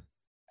up.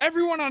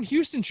 Everyone on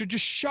Houston should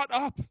just shut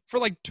up for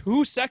like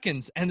 2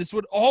 seconds and this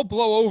would all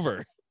blow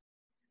over.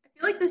 I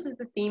feel like this is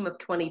the theme of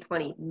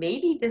 2020.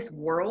 Maybe this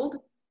world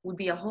would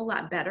be a whole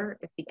lot better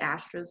if the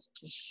Astros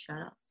just shut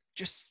up.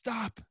 Just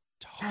stop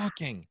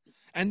talking.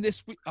 And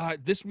this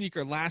week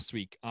or last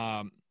week,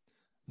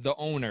 the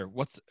owner,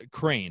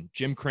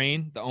 Jim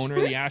Crane, the owner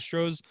of the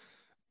Astros,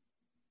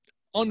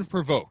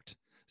 unprovoked,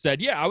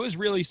 said, yeah, I was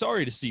really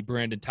sorry to see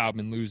Brandon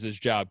Taubman lose his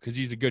job because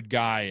he's a good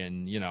guy.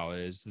 And,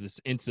 there's this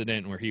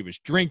incident where he was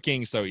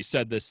drinking. So he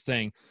said this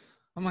thing.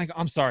 I'm like,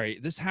 I'm sorry.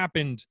 This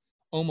happened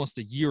almost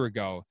a year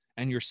ago.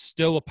 And you're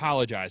still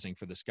apologizing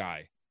for this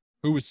guy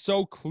who was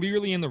so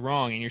clearly in the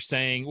wrong. And you're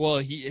saying, well,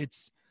 he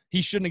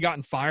shouldn't have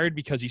gotten fired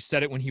because he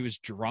said it when he was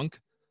drunk.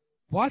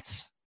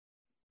 What?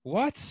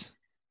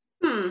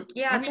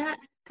 Yeah, I mean,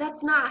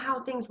 that's not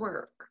how things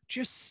work.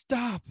 just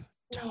stop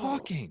No.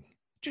 talking.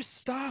 Just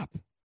stop.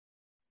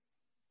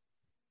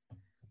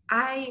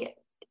 I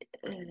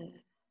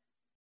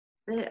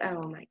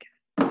oh my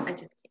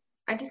God.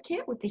 I just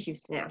can't with the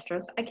Houston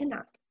Astros. I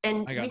cannot.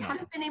 And I we got nothing.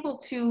 haven't been able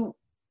to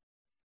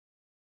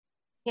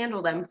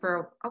handle them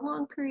for a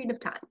long period of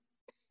time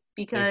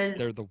because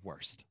They're the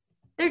worst.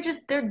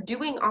 they're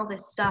doing all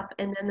this stuff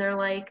and then they're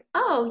like,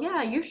 "Oh,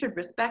 yeah, you should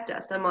respect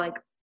us." I'm like,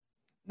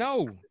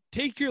 No,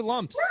 take your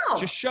lumps. "No."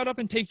 Just shut up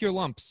and take your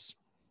lumps.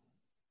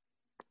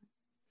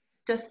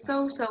 Just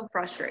so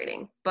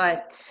frustrating.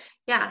 But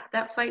yeah,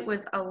 that fight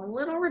was a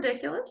little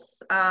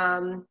ridiculous.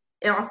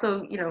 It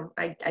also,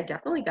 I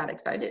definitely got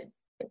excited.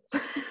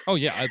 Oh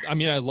yeah, I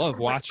mean I I love was like,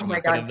 "Oh watching my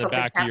it, but in God, the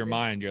something's back of your happening."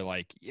 mind, you're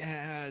like,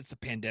 yeah, it's a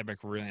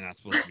pandemic. We're really not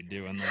supposed to be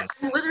doing I'm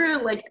this.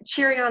 literally like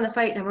cheering on the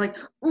fight, and I'm like,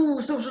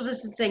 "Ooh, social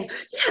distancing,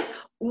 yes!"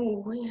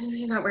 Ooh,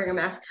 he's not wearing a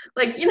mask,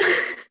 like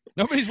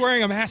Nobody's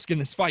wearing a mask in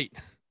this fight.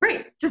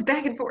 right? Just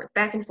back and forth,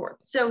 back and forth.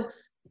 So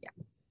yeah,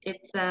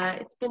 it's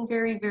been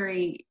very,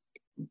 very,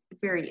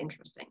 very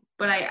interesting.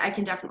 But I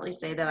can definitely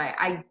say that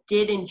I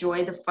did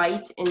enjoy the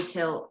fight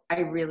until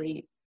I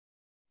really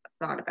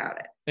thought about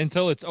it.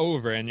 Until it's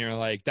over and you're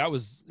like,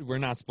 we're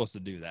not supposed to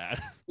do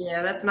that.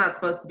 Yeah, that's not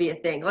supposed to be a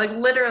thing. Like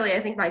literally,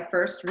 I think my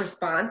first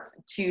response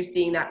to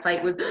seeing that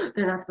fight was,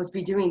 "They're not supposed to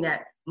be doing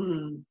that."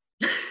 Mm.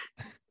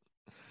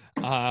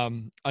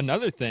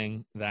 Another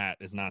thing that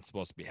is not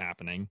supposed to be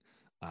happening,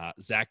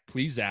 Zach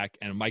Plesac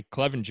and Mike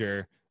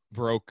Clevenger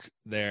broke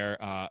their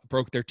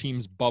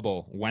team's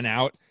bubble, went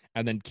out,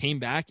 and then came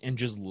back and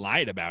just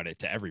lied about it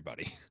to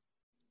everybody.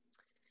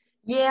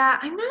 Yeah,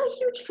 I'm not a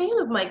huge fan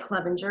of Mike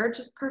Clevenger,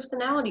 just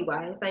personality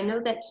wise. I know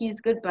that he's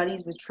good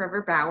buddies with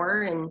Trevor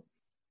Bauer, and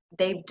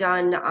they've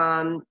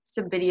done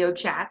some video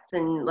chats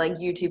and like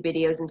YouTube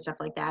videos and stuff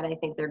like that. I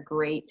think they're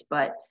great,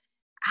 but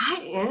I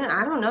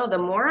don't know. The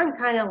more I'm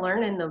kind of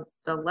learning,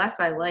 the less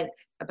I like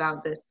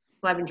about this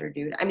Clevenger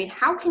dude. I mean,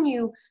 how can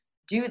you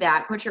do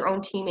that? Put your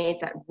own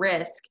teammates at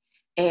risk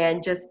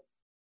and just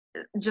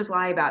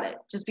lie about it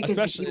just because you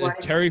Especially want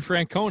Terry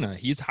Francona,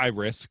 he's high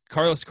risk.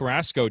 Carlos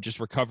Carrasco just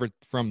recovered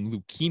from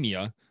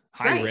leukemia,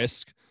 high right.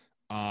 risk.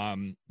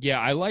 Yeah,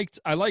 I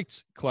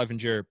liked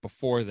Clevenger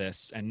before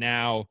this, and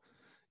now,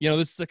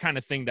 this is the kind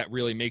of thing that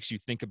really makes you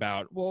think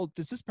about, well,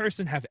 does this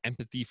person have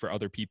empathy for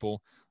other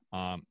people?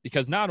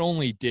 Because not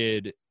only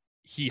did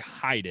he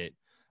hide it,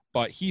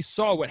 but he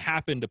saw what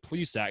happened to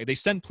Plesac. They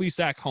sent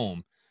Plesac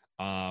home.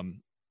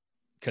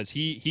 Because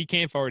he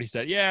came forward. He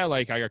said, yeah,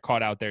 like I got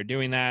caught out there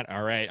doing that.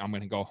 All right, I'm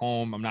going to go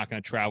home. I'm not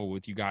going to travel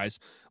with you guys.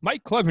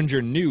 Mike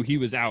Clevenger knew he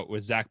was out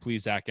with Zach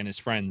Plesac and his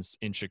friends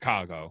in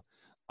Chicago.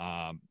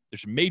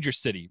 There's a major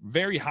city,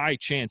 very high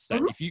chance that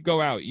Mhm. if you go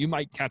out, you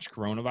might catch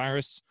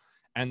coronavirus.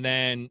 And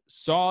then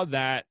saw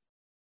that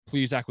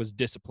Plesac was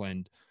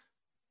disciplined,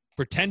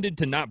 pretended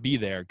to not be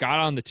there, got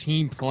on the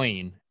team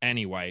plane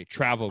anyway,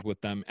 traveled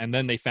with them, and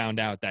then they found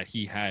out that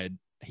he had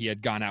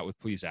gone out with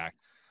Plesac.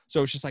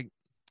 So it's just like,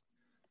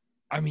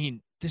 I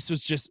mean, this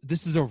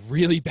is a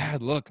really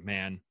bad look,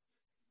 man.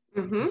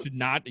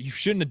 Mhm. You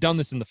shouldn't have done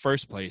this in the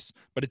first place.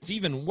 But it's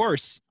even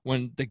worse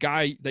when the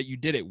guy that you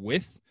did it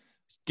with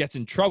gets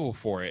in trouble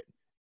for it.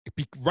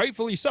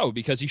 Rightfully so,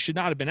 because he should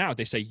not have been out.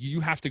 They say you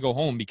have to go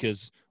home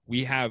because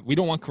we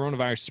don't want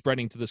coronavirus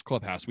spreading to this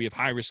clubhouse. We have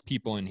high risk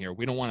people in here.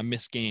 We don't want to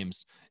miss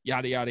games,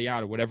 yada, yada,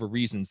 yada, whatever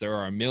reasons. There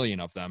are a million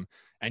of them.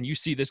 And you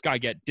see this guy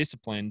get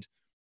disciplined,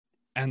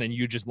 and then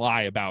you just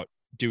lie about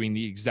doing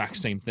the exact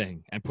same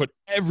thing and put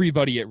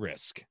everybody at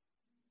risk.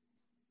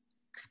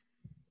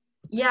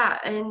 Yeah,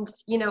 and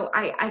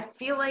I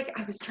feel like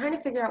I was trying to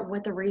figure out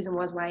what the reason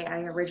was why I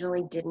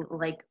originally didn't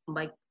like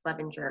Mike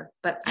Clevenger,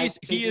 but I He is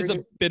figured a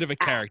it bit of a out.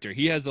 character.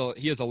 He has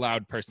a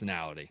loud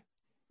personality.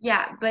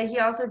 Yeah, but he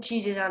also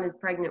cheated on his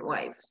pregnant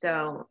wife.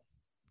 So,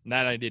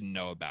 That I didn't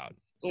know about.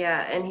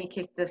 yeah, and he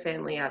kicked the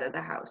family out of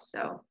the house.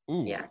 So,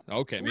 Ooh, yeah.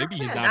 okay. Not a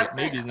fan, not a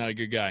Maybe fan. he's not a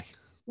good guy.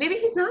 Maybe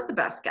he's not the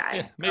best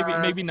Yeah, guy.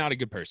 maybe not a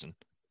good person.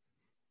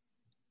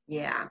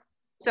 Yeah.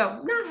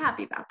 So, not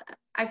happy about that.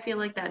 I feel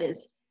like that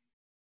is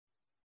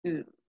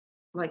ooh,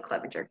 Mike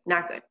Clevenger.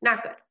 Not good.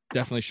 Not good.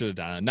 Definitely should have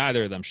done that.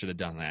 Neither of them should have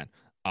done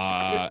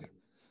that.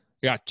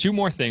 We got two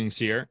more things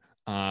here.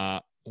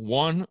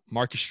 One,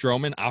 Marcus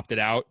Stroman opted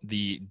out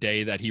the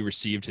day that he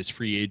received his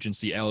free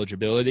agency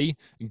eligibility.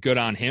 Good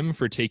on him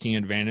for taking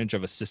advantage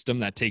of a system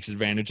that takes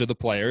advantage of the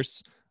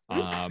players.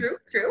 True.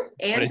 But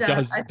And it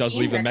does a does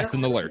team leave the that Mets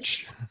in doesn't the really.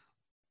 lurch.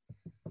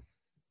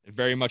 It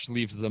very much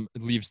leaves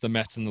the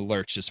Mets in the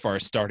lurch as far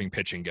as starting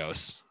pitching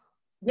goes.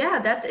 Yeah,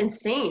 that's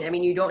insane. I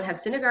mean, you don't have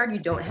Syndergaard, you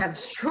don't have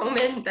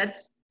Stroman.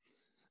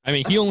 I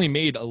mean, he only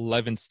made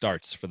 11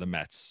 starts for the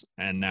Mets,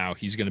 and now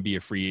he's going to be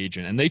a free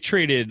agent. And they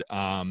traded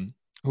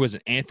who was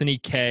it, Anthony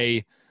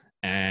Kay,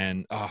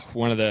 and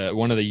one of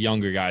the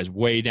younger guys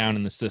way down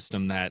in the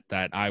system that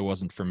I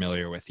wasn't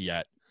familiar with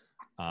yet.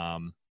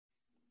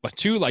 But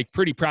two like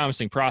pretty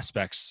promising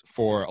prospects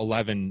for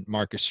 11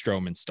 Marcus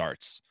Stroman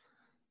starts.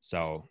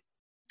 So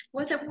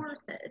Was it worth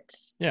it?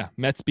 yeah,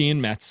 Mets being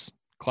Mets,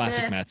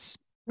 classic Meh. Mets.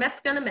 Mets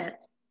gonna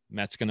Mets.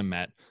 Mets gonna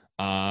Met.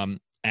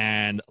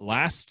 And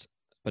last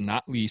but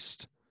not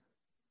least,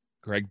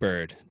 Greg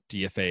Bird,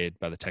 DFA'd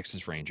by the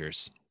Texas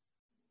Rangers.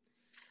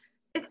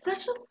 It's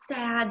such a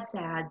sad,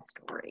 sad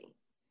story.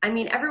 I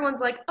mean,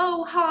 everyone's like,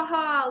 oh, ha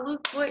ha,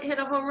 Luke Voit hit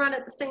a home run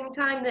at the same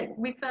time that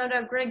we found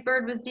out Greg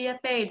Bird was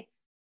DFA'd.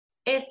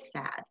 It's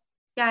sad.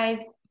 Guys,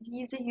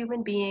 he's a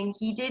human being.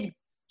 He did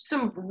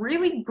some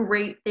really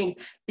great things.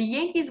 The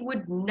Yankees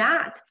would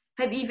not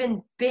have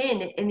even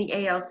been in the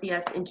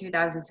ALCS in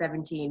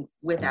 2017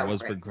 without It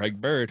was for Greg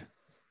Bird.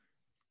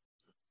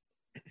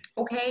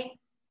 Okay?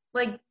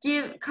 Like,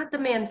 cut the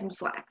man some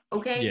slack,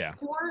 okay? Yeah.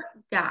 Poor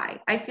guy.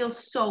 I feel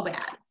so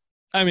bad.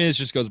 I mean, this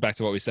just goes back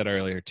to what we said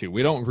earlier, too.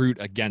 We don't root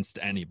against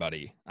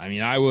anybody. I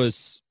mean, I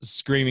was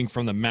screaming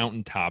from the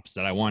mountaintops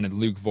that I wanted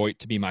Luke Voit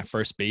to be my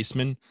first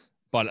baseman,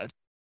 but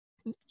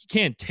you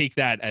can't take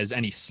that as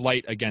any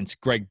slight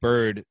against Greg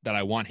Bird that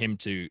I want him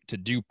to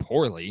do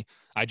poorly.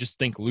 I just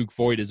think Luke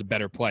Voit is a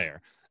better player.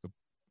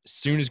 As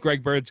soon as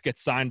Greg Bird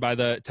gets signed by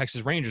the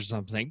Texas Rangers,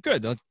 I'm saying,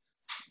 good,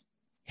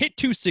 hit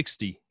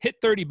 260, hit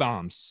 30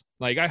 bombs.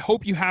 Like, I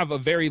hope you have a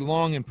very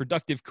long and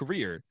productive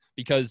career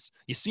because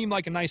you seem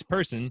like a nice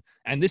person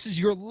and this is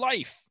your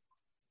life.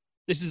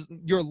 This is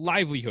your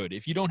livelihood.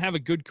 If you don't have a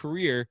good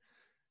career,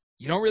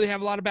 you don't really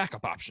have a lot of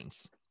backup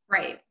options.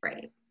 Right.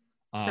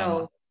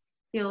 So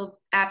feel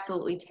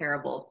absolutely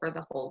terrible for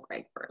the whole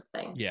Greg Bird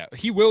thing. Yeah,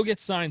 he will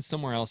get signed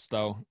somewhere else,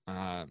 though.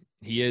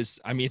 He is.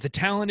 I mean, the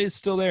talent is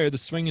still there. The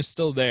swing is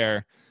still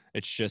there.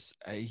 It's just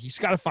he's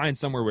got to find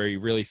somewhere where he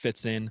really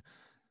fits in.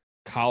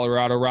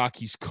 Colorado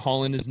Rockies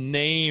calling his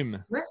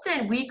name.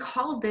 Listen, we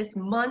called this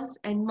months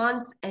and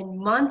months and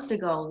months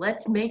ago.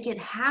 Let's make it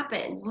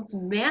happen. Let's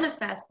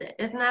manifest it.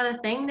 Isn't that a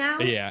thing now?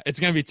 Yeah, it's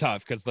going to be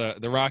tough because the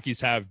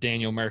Rockies have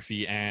Daniel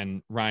Murphy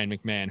and Ryan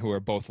McMahon, who are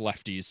both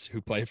lefties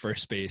who play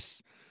first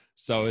base.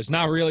 So there's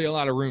not really a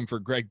lot of room for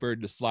Greg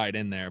Bird to slide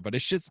in there. But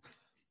it's just,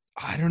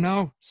 I don't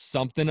know,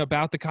 something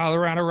about the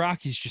Colorado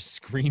Rockies just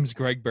screams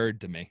Greg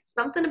Bird to me.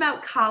 Something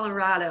about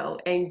Colorado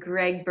and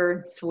Greg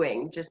Bird's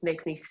swing just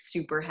makes me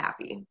super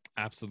happy.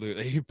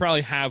 Absolutely. He'd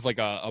probably have like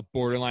a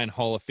borderline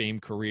Hall of Fame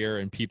career,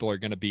 and people are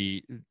going to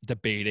be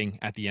debating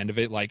at the end of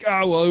it like,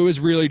 oh, well, it was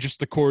really just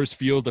the Coors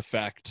Field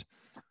effect.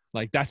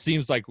 Like, that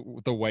seems like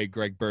the way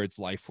Greg Bird's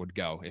life would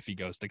go if he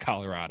goes to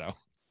Colorado.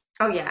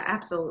 Oh, yeah,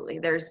 absolutely.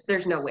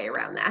 There's no way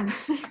around that.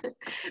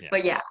 Yeah.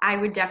 But, yeah, I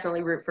would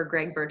definitely root for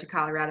Greg Bird to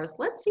Colorado. So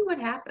let's see what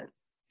happens.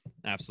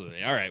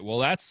 Absolutely. All right. Well,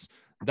 that's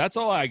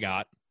all I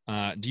got.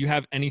 Do you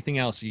have anything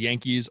else,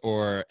 Yankees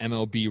or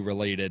MLB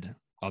related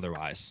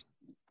otherwise?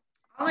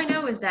 All I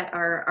know is that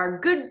our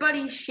good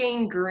buddy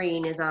Shane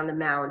Green is on the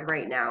mound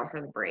right now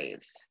for the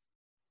Braves.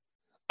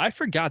 I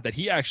forgot that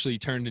he actually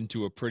turned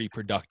into a pretty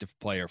productive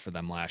player for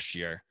them last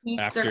year.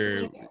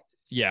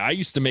 Yeah, I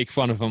used to make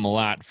fun of him a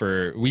lot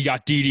we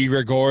got Didi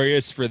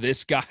Gregorius for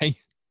this guy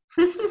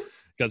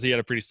because he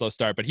had a pretty slow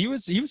start, but he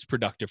was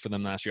productive for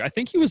them last year. I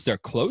think he was their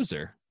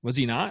closer. Was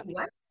he not?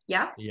 What?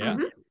 Yeah. Yeah.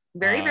 Mm-hmm.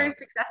 Very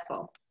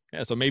successful.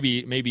 Yeah, so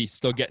maybe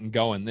still getting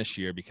going this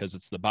year because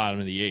it's the bottom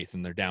of the eighth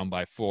and they're down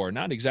by 4.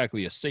 Not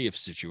exactly a safe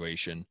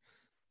situation.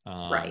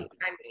 Right.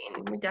 I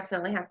mean, we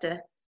definitely have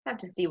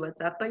to see what's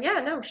up. But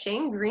yeah, no,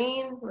 Shane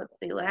Green. Let's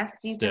see,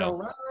 last season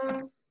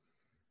alone.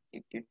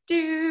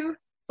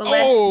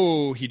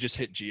 He just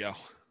hit Gio.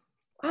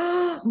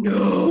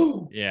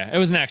 No. Yeah, it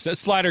was an accident.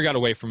 Slider got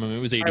away from him. It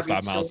was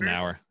 85 miles an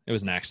hour. It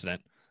was an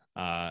accident.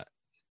 Yeah,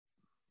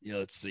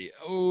 let's see.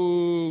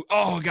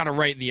 Got it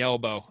right in the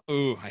elbow.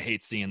 Oh, I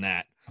hate seeing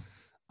that.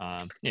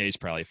 Yeah, he's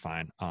probably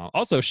fine.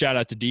 Also, shout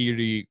out to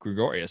Didi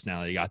Gregorius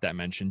now that he got that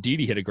mention.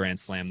 Didi hit a grand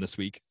slam this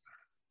week.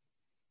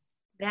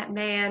 That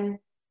man.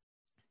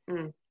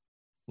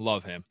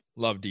 Love him.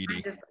 Love Didi.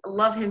 I just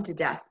love him to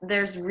death.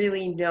 There's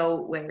really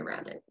no way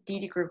around it.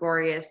 Didi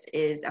Gregorius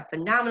is a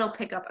phenomenal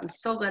pickup. I'm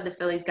so glad the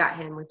Phillies got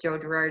him with Joe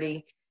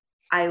Girardi.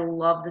 I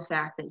love the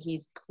fact that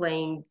he's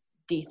playing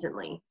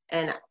decently,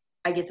 and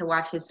I get to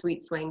watch his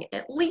sweet swing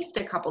at least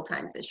a couple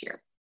times this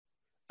year.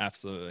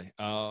 Absolutely.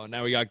 Oh,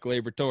 now we got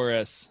Gleyber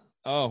Torres.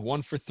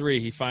 1 for 3.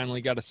 He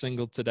finally got a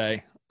single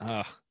today.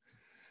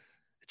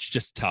 It's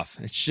just tough.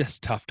 It's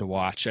just tough to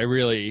watch.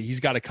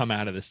 He's got to come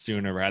out of this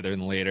sooner rather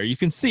than later. You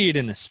can see it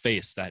in his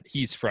face that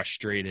he's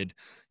frustrated.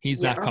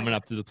 He's not coming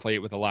up to the plate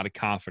with a lot of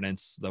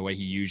confidence the way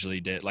he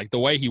usually did. Like the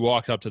way he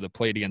walked up to the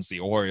plate against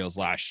the Orioles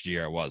last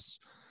year was,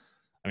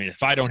 I mean,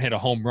 if I don't hit a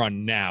home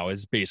run now,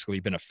 it's basically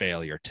been a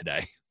failure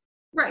today.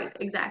 Right,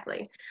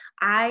 exactly.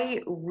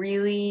 I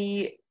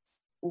really,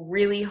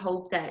 really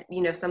hope that,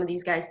 some of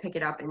these guys pick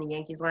it up in the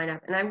Yankees lineup.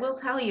 And I will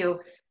tell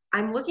you,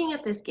 I'm looking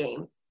at this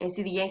game. I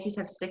see the Yankees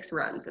have 6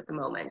 runs at the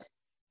moment.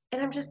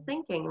 And I'm just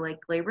thinking, like,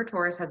 Gleyber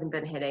Torres hasn't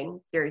been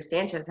hitting. Gary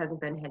Sanchez hasn't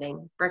been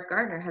hitting. Brett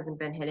Gardner hasn't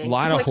been hitting. A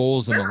lot of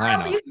holes in the lineup. Where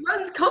are all these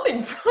runs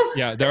coming from?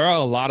 Yeah, there are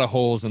a lot of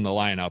holes in the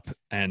lineup,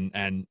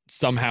 and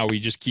somehow we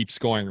just keep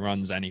scoring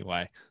runs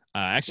anyway.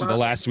 Actually, the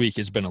last week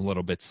has been a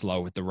little bit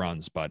slow with the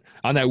runs. But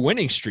on that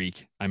winning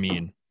streak, I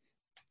mean,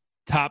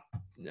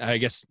 I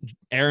guess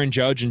Aaron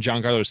Judge and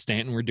Giancarlo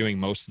Stanton were doing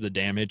most of the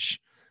damage.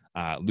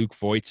 Luke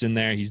Voigt's in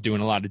there. He's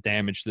doing a lot of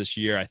damage this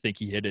year. I think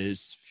he hit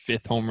his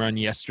 5th home run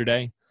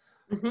yesterday.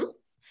 Mm-hmm.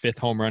 5th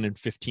home run in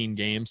 15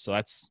 games. So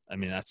that's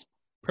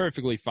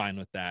perfectly fine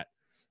with that.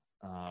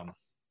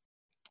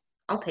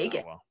 I'll take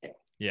it. Well,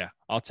 yeah,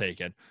 I'll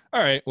take it.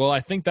 All right. Well, I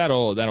think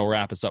that'll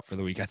wrap us up for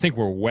the week. I think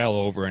we're well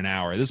over an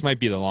hour. This might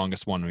be the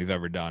longest one we've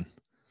ever done.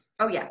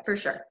 Oh yeah, for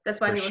sure. That's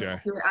why we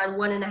listen to it on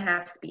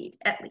 1.5 speed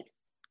at least.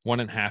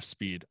 1.5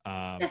 speed.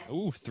 Yes.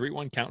 Ooh,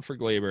 3-1 count for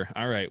Glaber.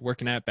 All right,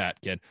 working at bat,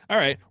 kid. All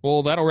right,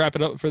 well, that'll wrap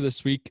it up for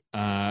this week.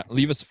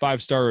 Leave us a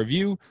 5-star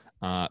review.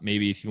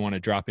 Maybe if you want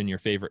to drop in your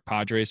favorite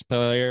Padres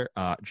player,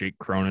 Jake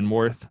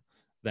Cronenworth,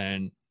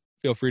 then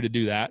feel free to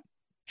do that.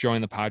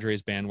 Join the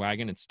Padres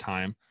bandwagon. It's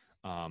time.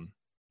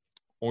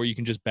 Or you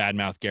can just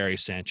badmouth Gary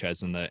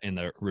Sanchez in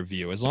the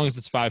review. As long as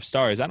it's 5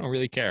 stars, I don't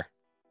really care.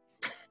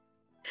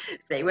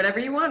 Say whatever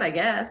you want, I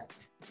guess.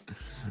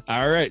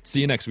 All right.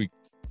 See you next week.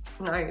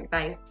 All right.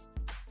 Bye.